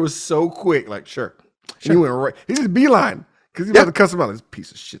shirt was so quick, like, sure. And he Sure. went right. He just beeline. Because he Yeah. about to cuss him out. This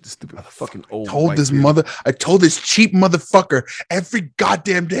piece of shit, this stupid fucking old. Told white this dude. I told this cheap motherfucker every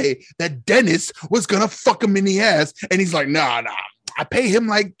goddamn day that Dennis was gonna fuck him in the ass, and he's like, nah. I pay him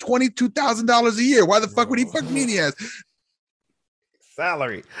like $22,000 a year. Why the fuck would he fuck me in the ass?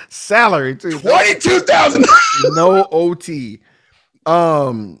 Salary too. $22,000. No OT.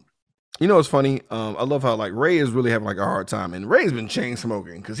 You know what's funny? I love how like Ray is really having like a hard time, and Ray's been chain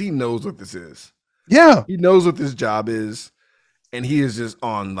smoking because he knows what this is. Yeah. He knows what this job is, and he is just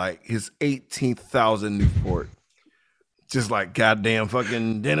on like his 18,000 Newport. Just like, goddamn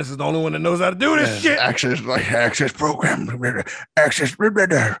fucking Dennis is the only one that knows how to do this shit. Access program. Access.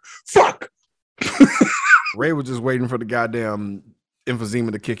 Fuck. Ray was just waiting for the goddamn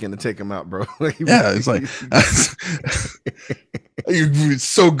emphysema to kick in to take him out, bro. Yeah, it's like, you're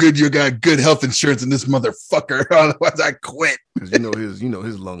so good. You got good health insurance in this motherfucker. Otherwise, I quit. Because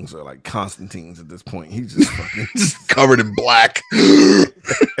his lungs are like Constantine's at this point. He's just fucking just covered in black.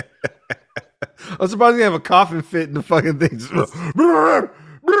 I'm surprised he have a coughing fit in the fucking thing. So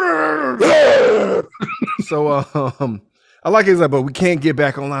I like his like, but we can't get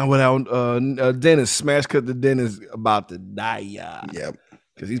back online without Dennis. Smash cut to Dennis about to die. Yep.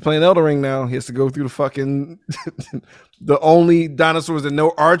 Because he's playing Elden Ring now. He has to go through the fucking the only dinosaurs that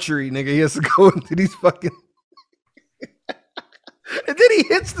know archery, nigga. He has to go into these fucking and then he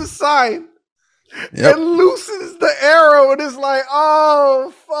hits the sign. Yep. And loosens the arrow, and it's like,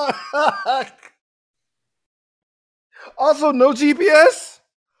 oh fuck. Also, no GPS.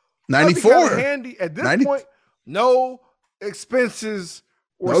 94. Handy at this point. No expenses.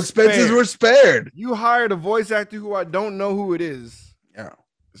 Were spared. You hired a voice actor who I don't know who it is. Yeah,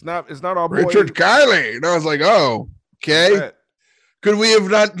 it's not our boy Richard Kiley. And I was like, oh, okay. Could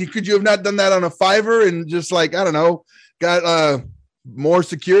you have not done that on a Fiverr and just like, I don't know, got more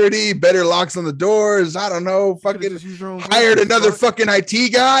security, better locks on the doors? I don't know. Fucking hired another fucking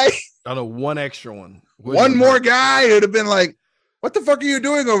IT guy. I know, one extra one. One more guy who'd have been like, what the fuck are you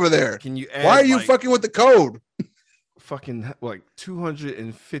doing over there? Can you add, why are you fucking with the code? Fucking like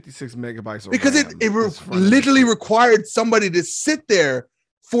 256 megabytes. Because it literally required somebody to sit there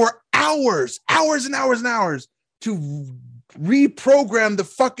for hours and hours to reprogram the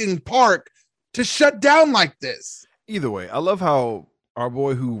fucking park to shut down like this. Either way, I love how our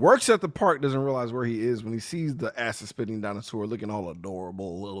boy who works at the park doesn't realize where he is when he sees the acid spitting dinosaur looking all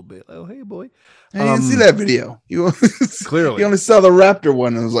adorable a little bit. Oh, hey, boy. I didn't see that video. Clearly. You only saw the raptor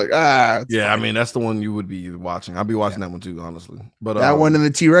one and was like, yeah, funny. I mean, that's the one you would be watching. I'll be watching that one too, honestly. But that one and the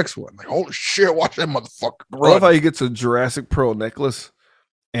T-Rex one. Like, holy shit, watch that motherfucker run. I love how he gets a Jurassic Pearl necklace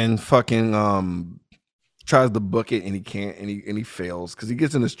and fucking tries to book it and he can't and he fails because he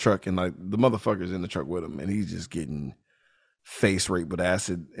gets in his truck and like the motherfucker's in the truck with him and he's just getting face raped with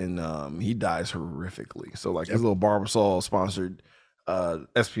acid and he dies horrifically. So like his little Barbasol sponsored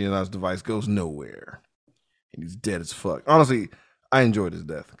espionage device goes nowhere and he's dead as fuck. Honestly, I enjoyed his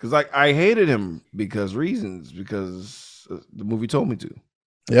death because like I hated him because the movie told me to.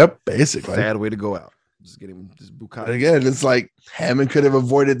 Yep, basically. Sad way to go out. Just get him this Bukkake. Again, it's like Hammond could have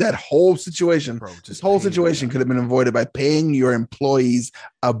avoided that whole situation. Bro, this whole situation could have been avoided by paying your employees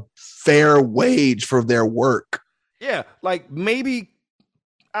a fair wage for their work. Yeah, like maybe,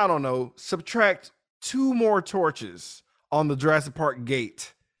 I don't know, subtract 2 more torches on the Jurassic Park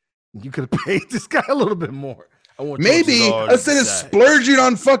gate. You could have paid this guy a little bit more. Maybe instead of splurging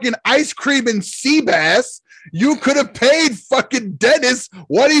on fucking ice cream and sea bass, you could have paid fucking Dennis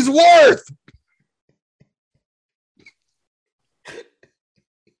what he's worth.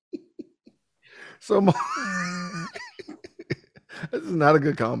 So this is not a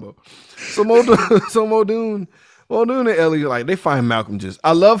good combo. So Muldoon and Ellie, like they find Malcolm just.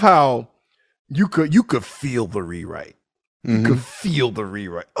 I love how you could feel the rewrite. You could feel the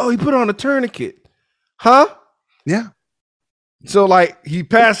rewrite. Oh, he put on a tourniquet, huh? Yeah. So like he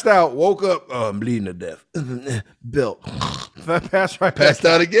passed out, woke up, oh, I'm bleeding to death. Belt. Passed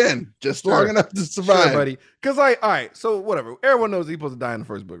out again, just long enough to survive, buddy. Because like, all right, so whatever. Everyone knows he's supposed to die in the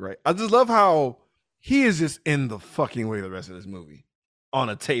first book, right? I just love how he is just in the fucking way the rest of this movie. On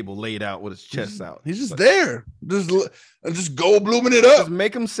a table laid out with his chest out. He's just like, there. Just Goldbluming it up. Just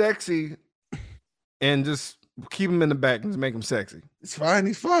make him sexy and just keep him in the back and just make him sexy. It's fine.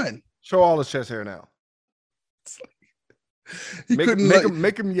 He's fine. Show all his chest hair now. He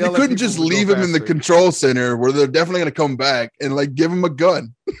make him yell. You couldn't just leave him in the control center where they're definitely going to come back and like give him a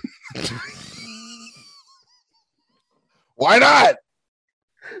gun. Why not?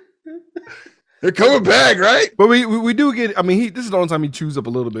 They're coming back, right? But we do get. I mean, this is the only time he chews up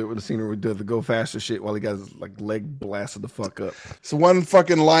a little bit with the scene where we do the go faster shit while he got his like leg blasted the fuck up. It's one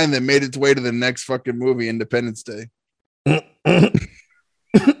fucking line that made its way to the next fucking movie, Independence Day.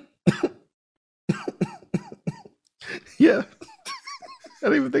 Yeah, I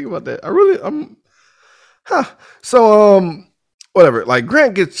didn't even think about that. So whatever. Like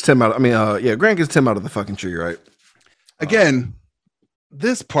Grant gets Tim out. Grant gets Tim out of the fucking tree, right? Again.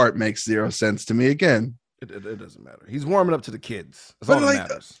 This part makes zero sense to me. Again, it doesn't matter. He's warming up to the kids. That's all that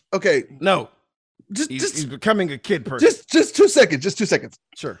matters. Okay, no, he's becoming a kid person. Just 2 seconds. Just 2 seconds.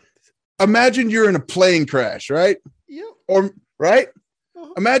 Sure. Imagine you're in a plane crash, right? Yep. Or right?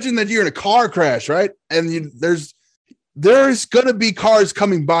 Imagine that you're in a car crash, right? And there's going to be cars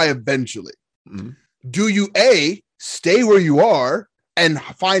coming by eventually. Mhm. Do you A, stay where you are and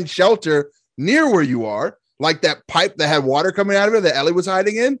find shelter near where you are, like that pipe that had water coming out of it that Ellie was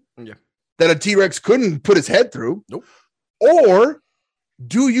hiding in? Yeah. That a T-Rex couldn't put his head through? Nope. Or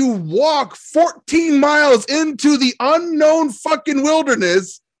do you walk 14 miles into the unknown fucking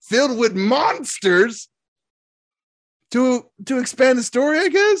wilderness filled with monsters to expand the story, I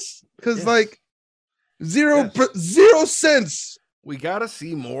guess? Because Yes. like zero sense. We gotta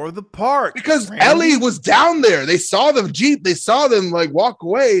see more of the park Because Randy. Ellie was down there. They saw the Jeep. They saw them like walk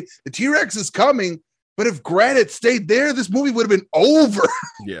away. The T-Rex is coming. But if Grant had stayed there, this movie would have been over.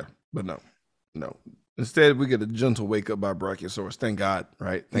 Yeah, but no. Instead, we get a gentle wake up by Brachiosaurus. Thank God,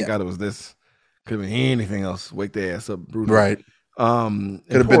 right? Thank God it was this. Could have been anything else. Wake their ass up, brutal. Right. And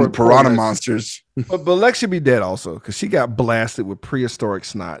Could have been piranha Lex- monsters. But Lex should be dead also because she got blasted with prehistoric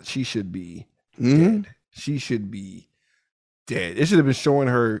snot. She should be Mhm. dead. She should be dead. It should have been showing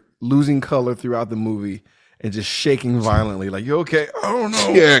her losing color throughout the movie and just shaking violently, like, you okay? I don't know.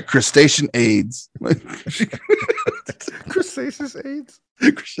 Yeah, crustacean AIDS. Crustaceous AIDS?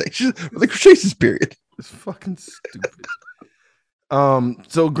 The Cretaceous period. It's fucking stupid.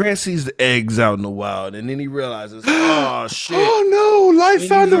 So Grant sees the eggs out in the wild, and then he realizes, oh shit. Oh no, life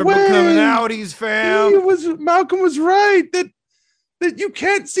found a way. Becoming outies, fam. Malcolm was right that you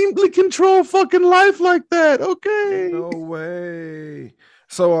can't simply control fucking life like that. Okay. No way.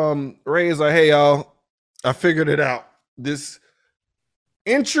 So Ray is like, hey y'all, I figured it out. This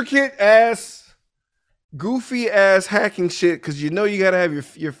intricate ass, goofy ass hacking shit, because you know you gotta have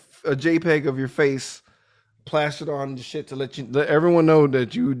your a JPEG of your face plastered on the shit to let everyone know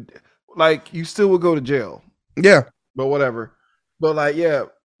that you still would go to jail. Yeah. But whatever. But like, yeah,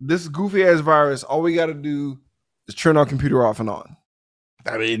 this goofy ass virus, all we gotta do is turn our computer off and on.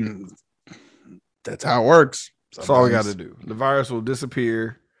 I mean, that's how it works. That's all we gotta do. The virus will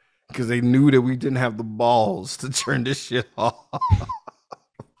disappear because they knew that we didn't have the balls to turn this shit off.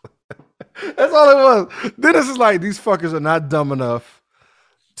 That's all it was. Then it's just like, these fuckers are not dumb enough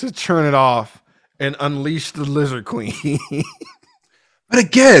to turn it off and unleash the Lizard Queen. But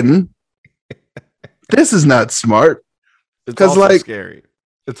again, this is not smart. It's 'Cause, also like- scary.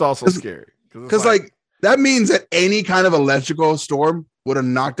 It's also scary. Because like that means that any kind of electrical storm would have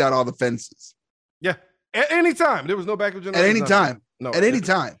knocked out all the fences. yeah, at any time. There was no backup At generators. any nothing. time. No. At any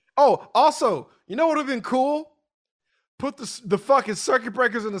time. Oh, also, you know what would have been cool? Put the fucking circuit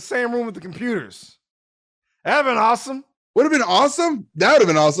breakers in the same room with the computers. That'd been awesome. Would have been awesome. That would have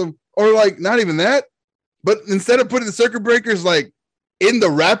been awesome. Or like not even that. But instead of putting the circuit breakers like in the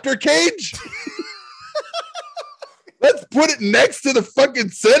raptor cage, let's put it next to the fucking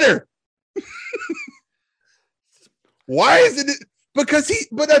center. Why isn't it? Because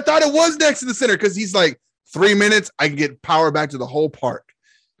but I thought it was next to the center because he's like 3 minutes, I can get power back to the whole park.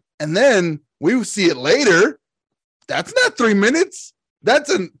 And then we see it later. That's not 3 minutes. That's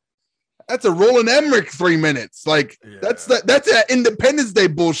a Roland Emmerich 3 minutes. Like that's that Independence Day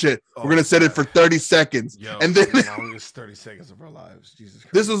bullshit. Oh, We're gonna set it for 30 seconds. Yo, and then the longest 30 seconds of our lives. Jesus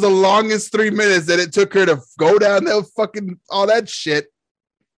Christ. this was the longest 3 minutes that it took her to go down there fucking all that shit.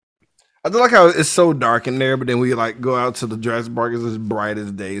 I do like how it's so dark in there, but then we like go out to the Jurassic Park. It's as bright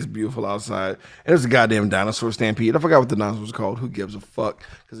as day. It's beautiful outside. And there's a goddamn dinosaur stampede. I forgot what the dinosaur was called. Who gives a fuck?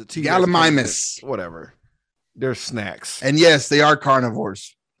 Because the T-Rex Gallimimus. whatever. They're snacks. And yes, they are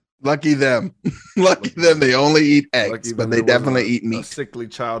carnivores. Lucky them. Lucky them. They only eat eggs, Lucky but them they there wasn't definitely eat a meat. sickly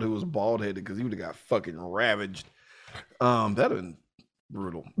child who was bald headed because he would have got fucking ravaged. That'd have been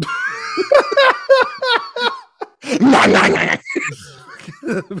brutal.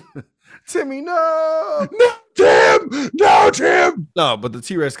 Timmy, no. No, Tim! No, Tim! No, but the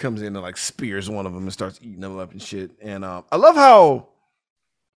T-Rex comes in and like spears one of them and starts eating them up and shit. And I love how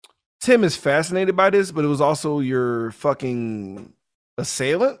Tim is fascinated by this, but it was also your fucking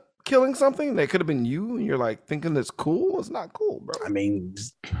assailant killing something that could have been you, and you're like thinking that's cool. It's not cool, bro. I mean,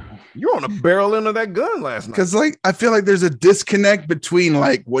 You're on the barrel end of that gun last night. because like I feel like there's a disconnect between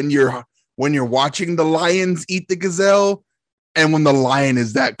like when you're watching the lions eat the gazelle and when the lion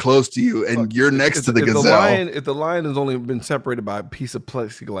is that close to you and Look, you're next to the gazelle. If the lion has only been separated by a piece of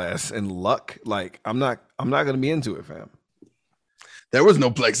plexiglass and luck, like I'm not gonna be into it, fam. There was no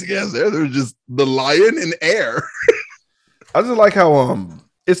plexiglass there. There was just the lion in air. I just like how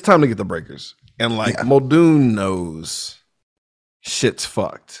it's time to get the breakers. And like Yeah. Muldoon knows shit's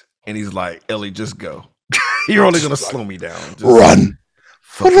fucked. And he's like, Ellie, just go. You're only gonna slow me down. Just Run.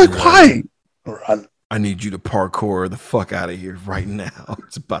 But fucking like, run. why? Run. I need you to parkour the fuck out of here right now.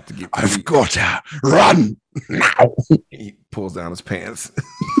 It's about to get. I've got to run now. He pulls down his pants.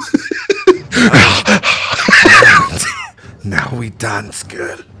 Now we dance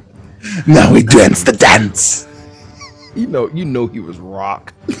good. Now we dance the dance. You know he was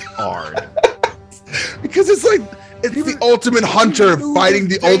rock hard. Because it's the ultimate hunter fighting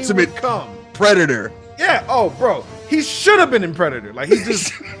the ultimate predator. Yeah. Oh, bro. He should have been in Predator. Like, he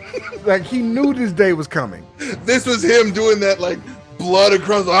just, like, he knew this day was coming. This was him doing that, like, blood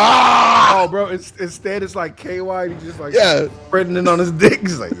across. Ah! Oh, bro. Instead, it's like KY. He's just like, spreading it on his dick.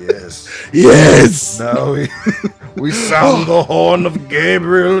 He's like, yes. Yes. No, we sound the horn of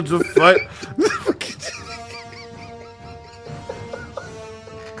Gabriel to fight. We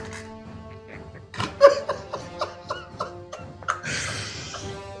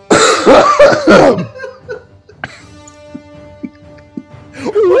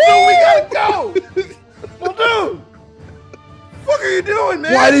gotta go. Well, dude, what are you doing,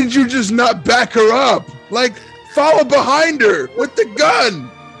 man? Why did you just not back her up? Like, follow behind her with the gun. You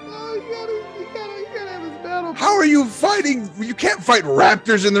gotta have his battle. How are you fighting? You can't fight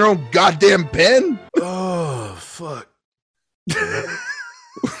raptors in their own goddamn pen. Oh, fuck.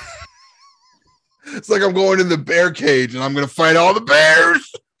 It's like I'm going in the bear cage and I'm gonna fight all the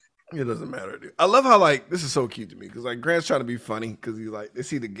bears. It doesn't matter, dude. I love how, like, this is so cute to me because, like, Grant's trying to be funny because he's like, they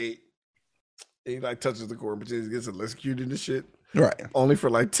see the gate. And he, like, touches the cord, but he gets electrocuted and shit. Right. Only for,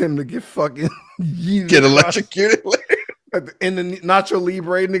 like, Tim to get fucking get electrocuted later. At the end of Nacho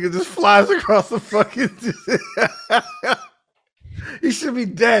Libre, nigga just flies across the fucking. He should be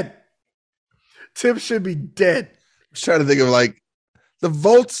dead. Tim should be dead. I was trying to think of, like, the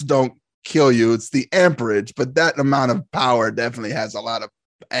volts don't kill you. It's the amperage, but that amount of power definitely has a lot of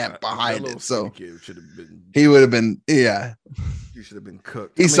amp behind it. So he would have been, yeah. He should have been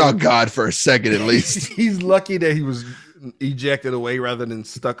cooked. He saw God for a second at least. He's lucky that he was ejected away rather than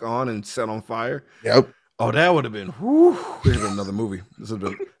stuck on and set on fire. Yep. Oh, that would have been. Whew, this would have been another movie. This would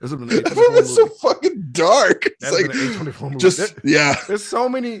have been. That was so fucking dark. It's like A24 movie. Just There's so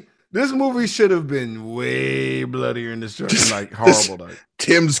many. This movie should have been way bloodier in this joint. Like horrible. Like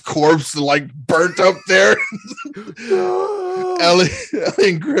Tim's corpse, like burnt up there. Ellie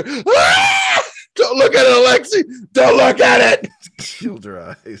and don't look at it, Alexi. Don't look at it. Shield your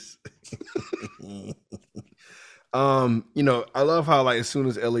eyes. You know, I love how, like, as soon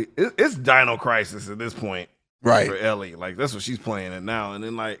as Ellie, it's Dino Crisis at this point, right? For Ellie, like, that's what she's playing at now. And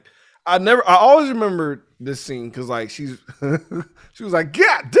then, like, I always remember this scene because, like, she was like,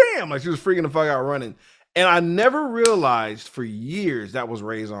 God damn, like, she was freaking the fuck out running, and I never realized for years that was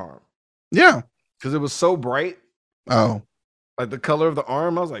Ray's arm. Yeah, because it was so bright. Oh, like the color of the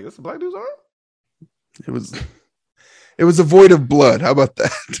arm, I was like, "That's a black dude's arm." It was a void of blood. How about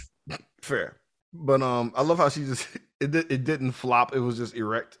that? Fair. But I love how she just it didn't flop. It was just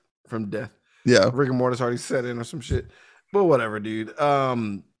erect from death. Yeah. Rick and Mortis already set in or some shit. But whatever, dude.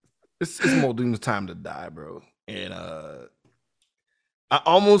 It's Muldoon's time to die, bro. And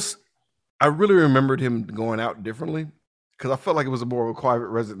I really remembered him going out differently because I felt like it was a more of a quiet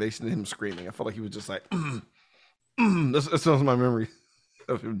resignation than him screaming. I felt like he was just like, That's my memory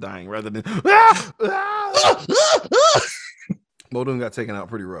of him dying rather than Muldoon got taken out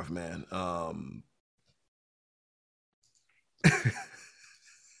pretty rough, man.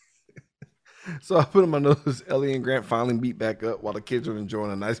 So I put in my notes, Ellie and Grant finally meet back up while the kids are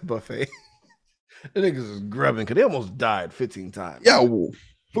enjoying a nice buffet. The niggas is grubbing because they almost died 15 times. Yeah.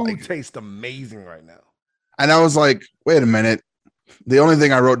 Food tastes amazing right now. And I was like, wait a minute. The only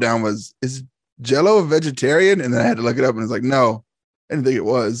thing I wrote down was, is Jello a vegetarian? And then I had to look it up and it's like, no, I didn't think it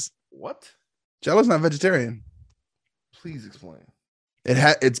was. What? Jello's not vegetarian. Please explain.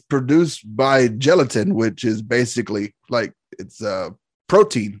 It's produced by gelatin, which is basically like it's a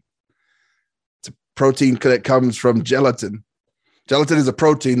protein. It's a protein that comes from gelatin. Gelatin is a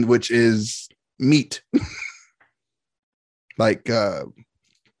protein, which is meat. Like trying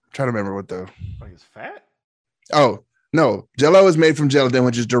to remember what the like it's fat. Oh no, Jello is made from gelatin,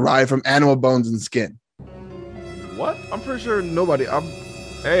 which is derived from animal bones and skin. What? I'm pretty sure nobody.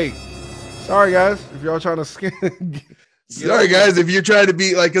 Hey, sorry guys, if y'all trying to skin. Sorry guys, if you're trying to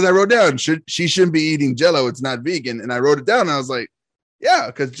be like, because I wrote down she shouldn't be eating Jello. It's not vegan, and I wrote it down. And I was like, yeah,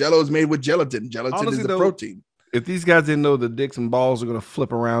 because Jello is made with gelatin. Gelatin Honestly, is the protein. If these guys didn't know the dicks and balls are gonna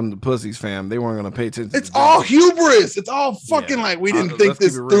flip around the pussies, fam, they weren't gonna pay attention. It's all hubris. It's all fucking like we didn't think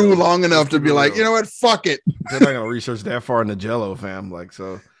this through long enough to be like, you know what, fuck it. They're not gonna research that far into Jello, fam. Like,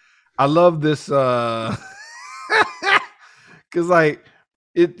 so I love this because like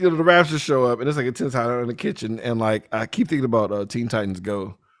it, you know, the Raptors show up and it's like a tense out in the kitchen, and like I keep thinking about Teen Titans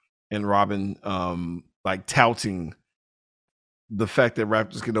Go, and Robin like touting the fact that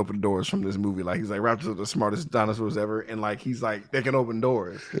raptors can open doors from this movie. Like he's like, raptors are the smartest dinosaurs ever, and like he's like, they can open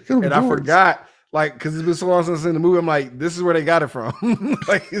doors. I forgot, like, because it's been so long since I've seen the movie. I'm like, this is where they got it from.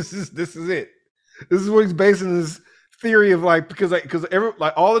 Like this is it. This is what he's basing his theory of, like, because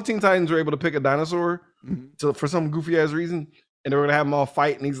all the Teen Titans were able to pick a dinosaur for some goofy ass reason, and they were gonna have them all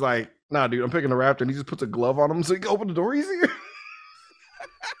fight, and he's like, nah, dude, I'm picking a raptor, and he just puts a glove on him so he can open the door easier.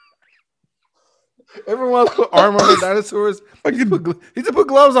 Everyone put arm on the dinosaurs. He just put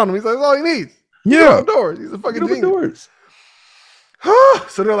gloves on them. He's like, that's all he needs. Yeah, doors. He's a fucking genius. Doors.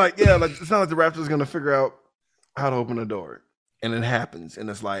 So they're like, yeah, like, it's not like the raptor's gonna figure out how to open a door, and it happens, and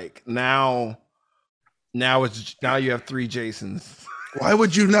it's like now you have 3 Jasons. Why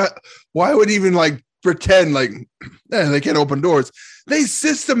would you not? Why would even like pretend like they can't open doors? They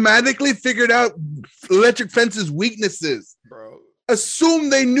systematically figured out electric fences' weaknesses, bro. Assume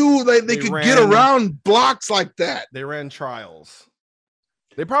they knew like they could get around blocks like that. They ran trials.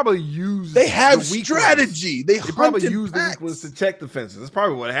 They probably used. They have strategy. They probably used the weak ones to check the fences. That's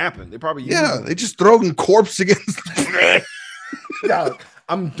probably what happened. They probably they just throwing corpse against. Yeah,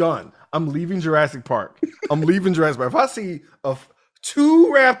 I'm done. I'm leaving Jurassic Park. If I see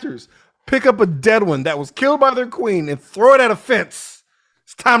 2 raptors pick up a dead one that was killed by their queen and throw it at a fence,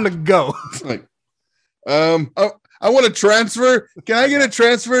 it's time to go. It's like, I want to transfer. Can I get a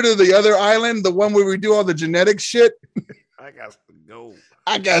transfer to the other island, the one where we do all the genetic shit? I got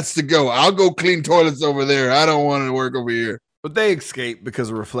to go. I'll go clean toilets over there. I don't want to work over here. But they escape because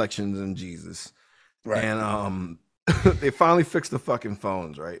of reflections in Jesus. Right. And they finally fixed the fucking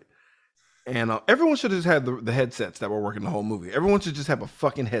phones, right? And everyone should have just had the headsets that were working the whole movie. Everyone should just have a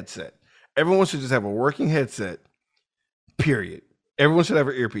fucking headset. Everyone should just have a working headset, period. Everyone should have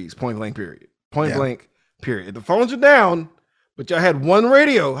an earpiece, point blank, period. Point blank, period. The phones are down, but y'all had one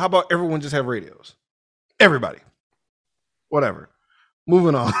radio. How about everyone just have radios? Everybody. Whatever.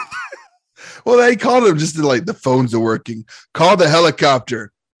 Moving on. Well, they called them just to, like, the phones are working. Call the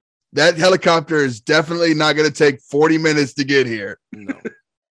helicopter. That helicopter is definitely not going to take 40 minutes to get here. No.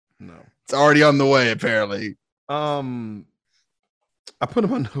 It's already on the way, apparently. I put in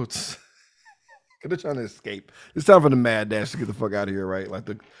my notes. They're trying to escape. It's time for the mad dash to get the fuck out of here, right? Like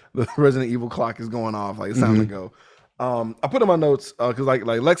the Resident Evil clock is going off. Like it's time to go. I put in my notes because like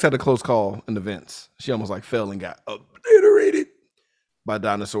Lex had a close call in the vents. She almost like fell and got obliterated by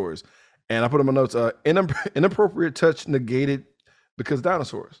dinosaurs. And I put in my notes, inappropriate touch negated because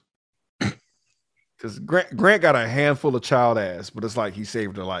dinosaurs. Because Grant got a handful of child ass, but it's like he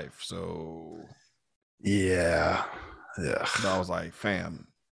saved her life. So yeah. So I was like, fam,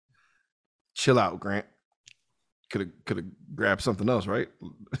 chill out, Grant. Could have grabbed something else, right?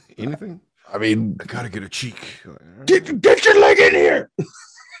 Anything? I mean, I gotta get a cheek. Get your leg in here.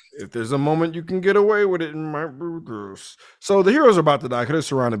 If there's a moment you can get away with it, in my burgers. So the heroes are about to die because they're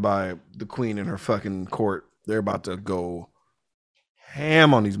surrounded by the queen and her fucking court. They're about to go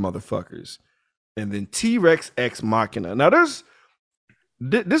ham on these motherfuckers. And then T-Rex Ex Machina. Now this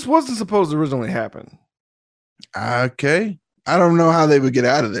wasn't supposed to originally happen. Okay. I don't know how they would get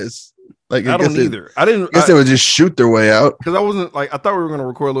out of this. Like I don't either. I guess they would just shoot their way out. Because I wasn't like, I thought we were going to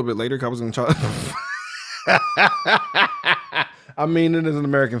record a little bit later because I was going to try. I mean, it is an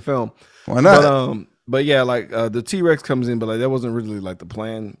American film. Why not? But yeah, like the T-Rex comes in, but like that wasn't really like the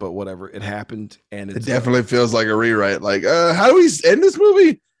plan, but whatever. It happened. And it definitely feels like a rewrite. Like, how do we end this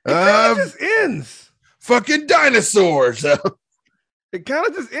movie? It just ends. Fucking dinosaurs. It kind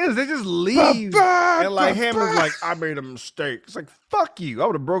of just ends. They just leave. And like Hammer's like, I made a mistake. It's like, fuck you. I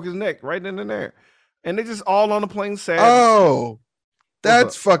would have broke his neck right then and there. And they just all on the plane sad. Oh,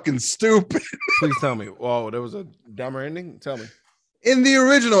 that's fucking stupid. Please tell me. Whoa, there was a dumber ending? Tell me. In the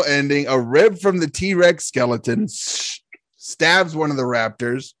original ending, a rib from the T-Rex skeleton stabs one of the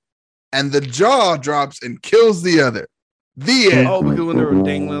raptors, and the jaw drops and kills the other. The end. Oh, because when they were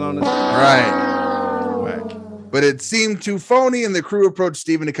dangling on his right. Whack. But it seemed too phony, and the crew approached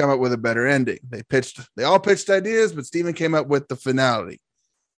Steven to come up with a better ending. They all pitched ideas, but Steven came up with the finality.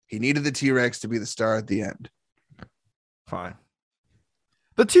 He needed the T-Rex to be the star at the end. Fine.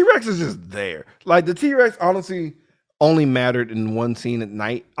 The T-Rex is just there. Like the T-Rex honestly only mattered in one scene at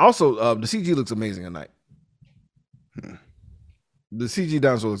night. Also, the CG looks amazing at night. The CG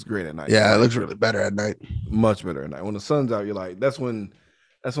dinosaur looks great at night. Yeah, it looks really better at night. Much better at night. When the sun's out, you're like, that's when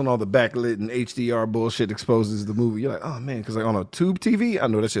all the backlit and HDR bullshit exposes the movie. You're like, oh man, because like on a tube TV, I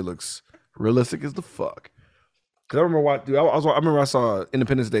know that shit looks realistic as the fuck. Because I remember I remember I saw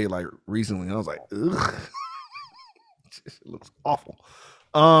Independence Day like recently, and I was like, ugh, it looks awful.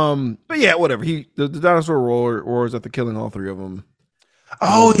 But yeah, whatever. The dinosaur roars after killing all 3 of them.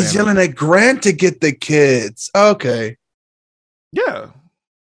 Oh, he's yelling at Grant to get the kids. Okay. Yeah.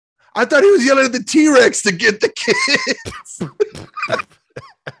 I thought he was yelling at the T-Rex to get the kids.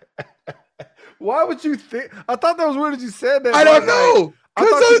 Why would you think? I thought that was weird that you said that. I don't know. I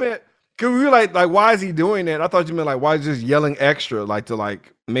thought you meant, because we were like, why is he doing that? I thought you meant like, why is he just yelling extra, like to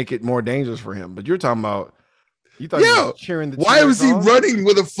like make it more dangerous for him? But you're talking about, you thought he was cheering the Why T-Rex was he on? running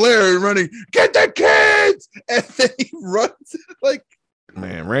with a flare and running, get the kids? And then he runs like,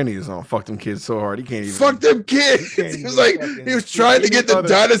 man, Randy is on fuck them kids so hard. He can't even fuck them kids. He was like, he was trying to get the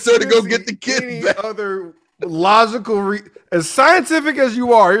dinosaur to go get the kids back. Other logical, as scientific as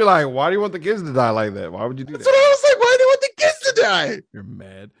you are, you're like, why do you want the kids to die like that? Why would you do that? That's what I was like, why do you want the kids to die? You're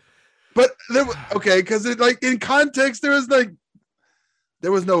mad. But there, okay, because like in context, there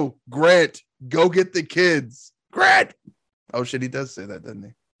was no Grant, go get the kids. Grant. Oh shit, he does say that, doesn't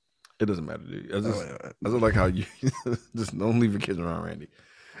he? It doesn't matter, dude. I just like how you just don't leave your kids around, Randy.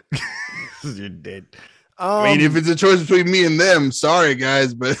 You're dead. I mean, if it's a choice between me and them, sorry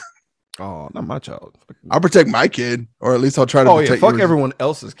guys, but oh, not my child. I'll protect my kid, or at least I'll try to protect fuck everyone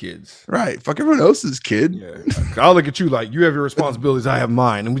else's kids. Right. Fuck everyone else's kid. Yeah. I'll look at you like you have your responsibilities, I have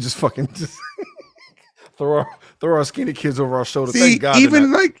mine, and we just fucking just throw our skinny kids over our shoulder. See, thank God.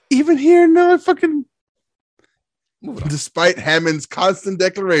 even here, no, fucking despite Hammond's constant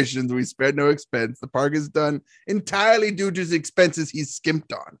declarations, we spared no expense. The park is done entirely due to the expenses he's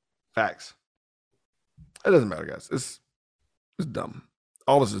skimped on. Facts. It doesn't matter, guys. It's dumb.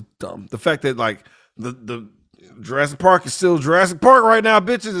 All this is dumb. The fact that like the Jurassic Park is still Jurassic Park right now,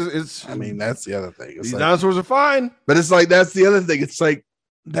 bitches. It's I mean, that's the other thing. These dinosaurs are fine. But it's like that's the other thing. It's like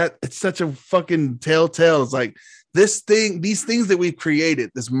that it's such a fucking telltale. It's like these things that we've created,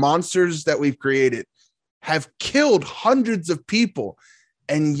 this monsters that we've created, have killed hundreds of people,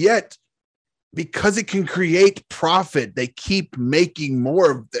 and yet because it can create profit, they keep making more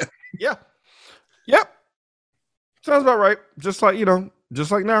of them. Yeah. Yep. Sounds about right. Just like now,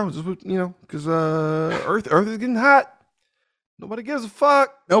 because Earth is getting hot. Nobody gives a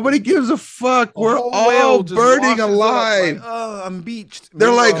fuck. Nobody gives a fuck. We're all burning alive. Like, I'm beached.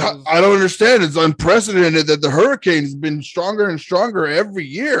 They're like, I don't understand. It's unprecedented that the hurricane's been stronger and stronger every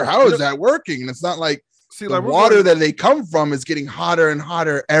year. How is that working? And it's not like the water that they come from is getting hotter and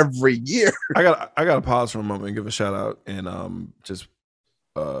hotter every year. I got to pause for a moment and give a shout out and just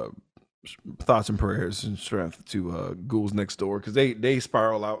thoughts and prayers and strength to Ghouls Next Door, because they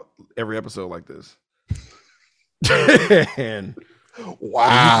spiral out every episode like this. And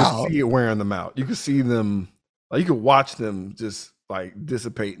wow, you can see it wearing them out. You can see them, like you can watch them just like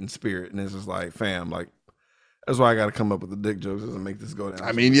dissipate in spirit, and it's just like, fam, like that's why I got to come up with the dick jokes and make this go down.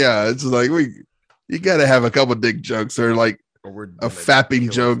 I mean, yeah, it's like you got to have a couple dick jokes or like a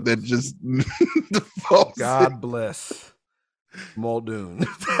fapping joke that just defaults. God bless Muldoon.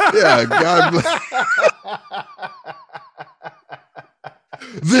 Yeah, God bless.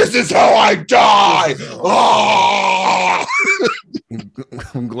 This is how I die. Oh!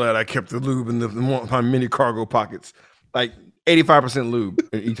 I'm glad I kept the lube in my mini cargo pockets. Like 85% lube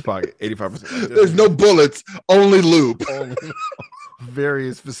in each pocket. 85%. There's no bullets, only lube.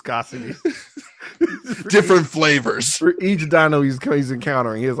 Various viscosities. Different flavors. For each dino he's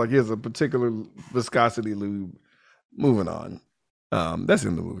encountering, he has a particular viscosity lube. Moving on. That's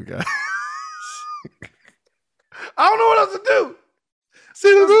in the movie, guys. I don't know what else to do.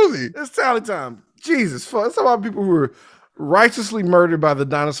 See the movie. It's tally time. Jesus fuck. It's about people who were righteously murdered by the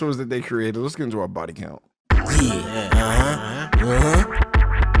dinosaurs that they created. Let's get into our body count. Yeah.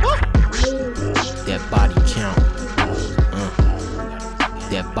 That body count.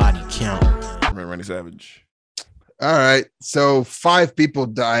 That body count. Randy Savage. All right. So 5 people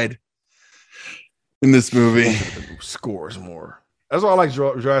died in this movie. Scores more. That's why I like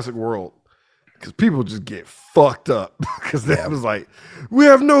Jurassic World. Because people just get fucked up. Because that was like, we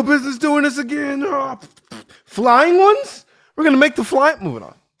have no business doing this again. Flying ones? We're going to make the fly. Moving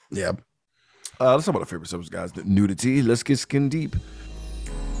on. Yep. Let's talk about our favorite subject, guys. The nudity. Let's get skin deep.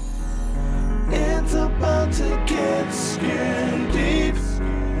 It's about to get skin deep.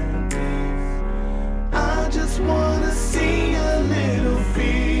 I just want to see a little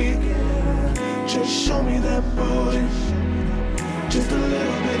feet. Just show me that booty. Just a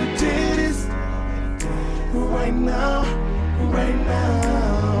little bit of titties. Right now, right now.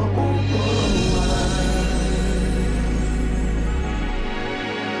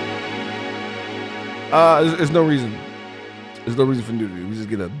 There's no reason. There's no reason for nudity. We just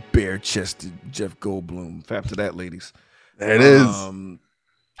get a bare-chested Jeff Goldblum. Fap to that, ladies. There it is.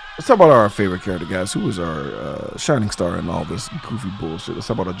 Let's talk about our favorite character, guys. Who was our shining star in all this goofy bullshit? Let's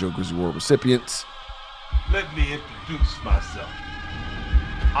talk about our Joker's Award recipients. Let me introduce myself.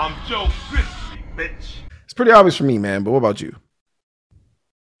 I'm Joe Grizzly, bitch. It's pretty obvious for me, man. But what about you?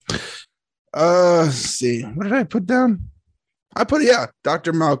 Let's see. What did I put down? I put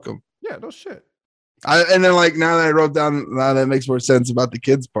Dr. Malcolm. Yeah, no shit. And then like now that I wrote down, now that makes more sense about the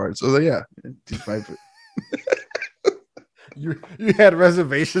kids part. So yeah. You had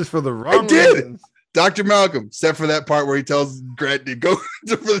reservations for the wrong I did. reasons. Dr. Malcolm, except for that part where he tells Grant to go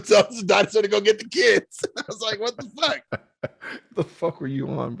tells the dinosaur to go get the kids. I was like, what the fuck? The fuck were you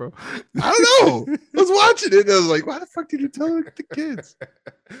on, bro? I don't know. I was watching it and I was like, why the fuck did you tell him to get the kids?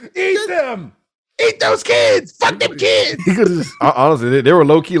 Eat them. Eat those kids. Fuck them kids. He could just honestly, they were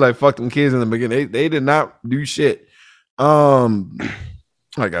low key like fuck them kids in the beginning. They did not do shit.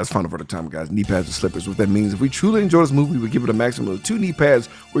 All right, guys, final for the time, guys. Knee pads and slippers. What that means, if we truly enjoy this movie, we give it a maximum of 2 knee pads.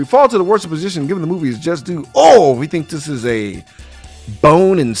 Where we fall to the worst position, given the movie is just due. Oh, we think this is a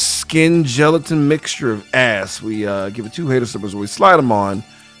bone and skin gelatin mixture of ass. We give it 2 hater slippers where we slide them on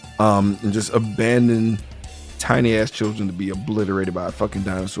and just abandon tiny ass children to be obliterated by a fucking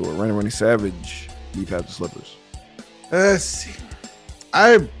dinosaur. Randy Savage, knee pads and slippers. Let's see.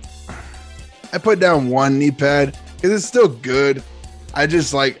 I put down 1 knee pad because it's still good. I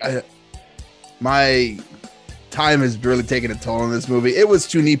just my time has really taken a toll on this movie. It was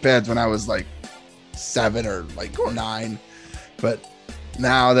 2 knee pads when I was like 7 or like 9, but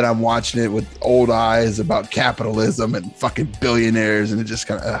now that I'm watching it with old eyes about capitalism and fucking billionaires, and it just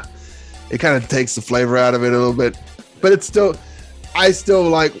kind of takes the flavor out of it a little bit. But I still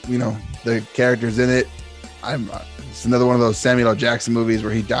like the characters in it. It's another one of those Samuel L. Jackson movies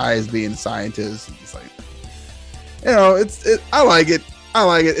where he dies being a scientist. It's like, I like it.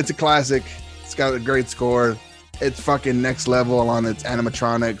 It's a classic. It's got a great score. It's fucking next level on its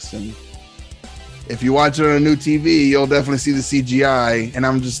animatronics. And if you watch it on a new TV, you'll definitely see the CGI. And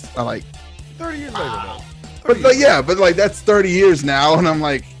I'm like 30 years later, though. But that's 30 years now. And I'm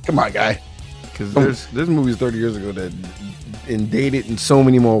like, come on, guy. Because there's movies 30 years ago that dated in so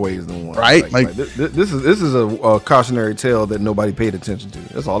many more ways than one. Right? This is a cautionary tale that nobody paid attention to.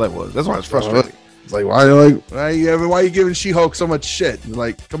 That's all that was. That's why it's frustrating. It's like, why are you giving She-Hulk so much shit?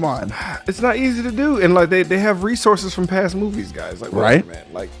 Like, come on. It's not easy to do, and like they have resources from past movies, guys. Like, right, man.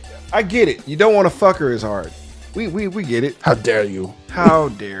 Like, I get it. You don't want to fuck her as hard. We get it. How dare you? How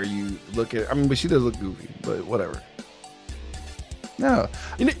dare you look at? I mean, but she does look goofy, but whatever. No,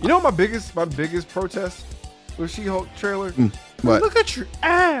 you know my biggest protest with She-Hulk trailer. What? Look at your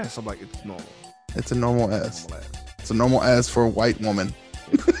ass. I'm like, it's normal. It's a normal ass. It's a normal ass for a white woman.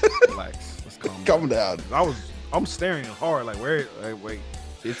 Relax. Calm down. I'm staring hard. Like, wait.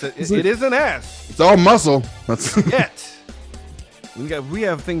 It is an ass. It's all muscle. That's yet. We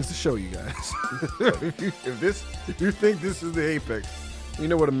have things to show you guys. if you think this is the apex, you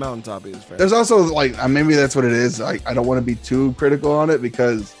know what a mountaintop is. Fam. There's also maybe that's what it is. I don't want to be too critical on it,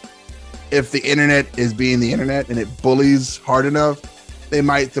 because if the internet is being the internet and it bullies hard enough, they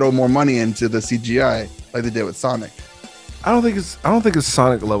might throw more money into the CGI like they did with Sonic. I don't think it's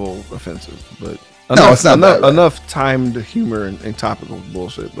Sonic level offensive, but it's not enough timed humor and topical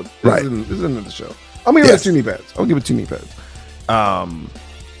bullshit. But this isn't the show. I'll give it 2 knee pads. I'll give it 2 knee pads.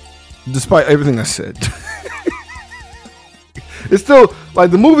 Despite everything I said, it's still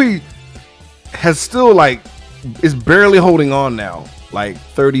like the movie has still is barely holding on now. Like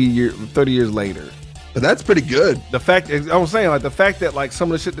 30 years later. But that's pretty good. The fact I was saying, the fact that some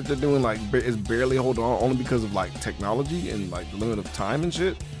of the shit that they're doing is barely holding on, only because of technology and the limit of time and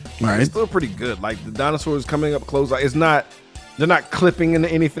shit. Right. It's still pretty good. Like the dinosaurs coming up close. It's not. They're not clipping into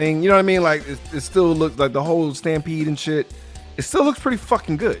anything. You know what I mean? It still looks like the whole stampede and shit. It still looks pretty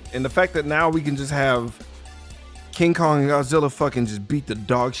fucking good. And the fact that now we can just have King Kong and Godzilla fucking just beat the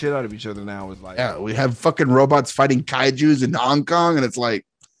dog shit out of each other now is we have fucking robots fighting kaijus in Hong Kong, and it's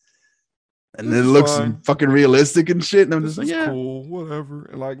and it looks fucking realistic and shit. And I'm just cool, whatever.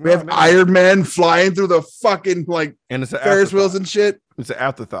 And we have Iron Man flying through the fucking and it's Ferris wheels and shit. It's an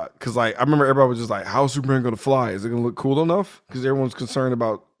afterthought, because I remember everybody was just like, "How's Superman gonna fly? Is it gonna look cool enough?" Because everyone's concerned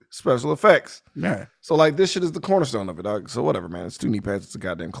about special effects. Yeah. So this shit is the cornerstone of it, dog. So whatever, man. It's 2 knee pads. It's a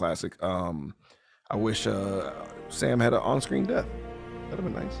goddamn classic. I wish Sam had an on-screen death. That'd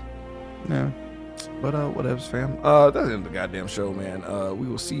have been nice. Yeah. But whatever, fam. That's the end of the goddamn show, man. We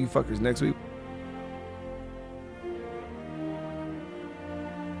will see you fuckers next week.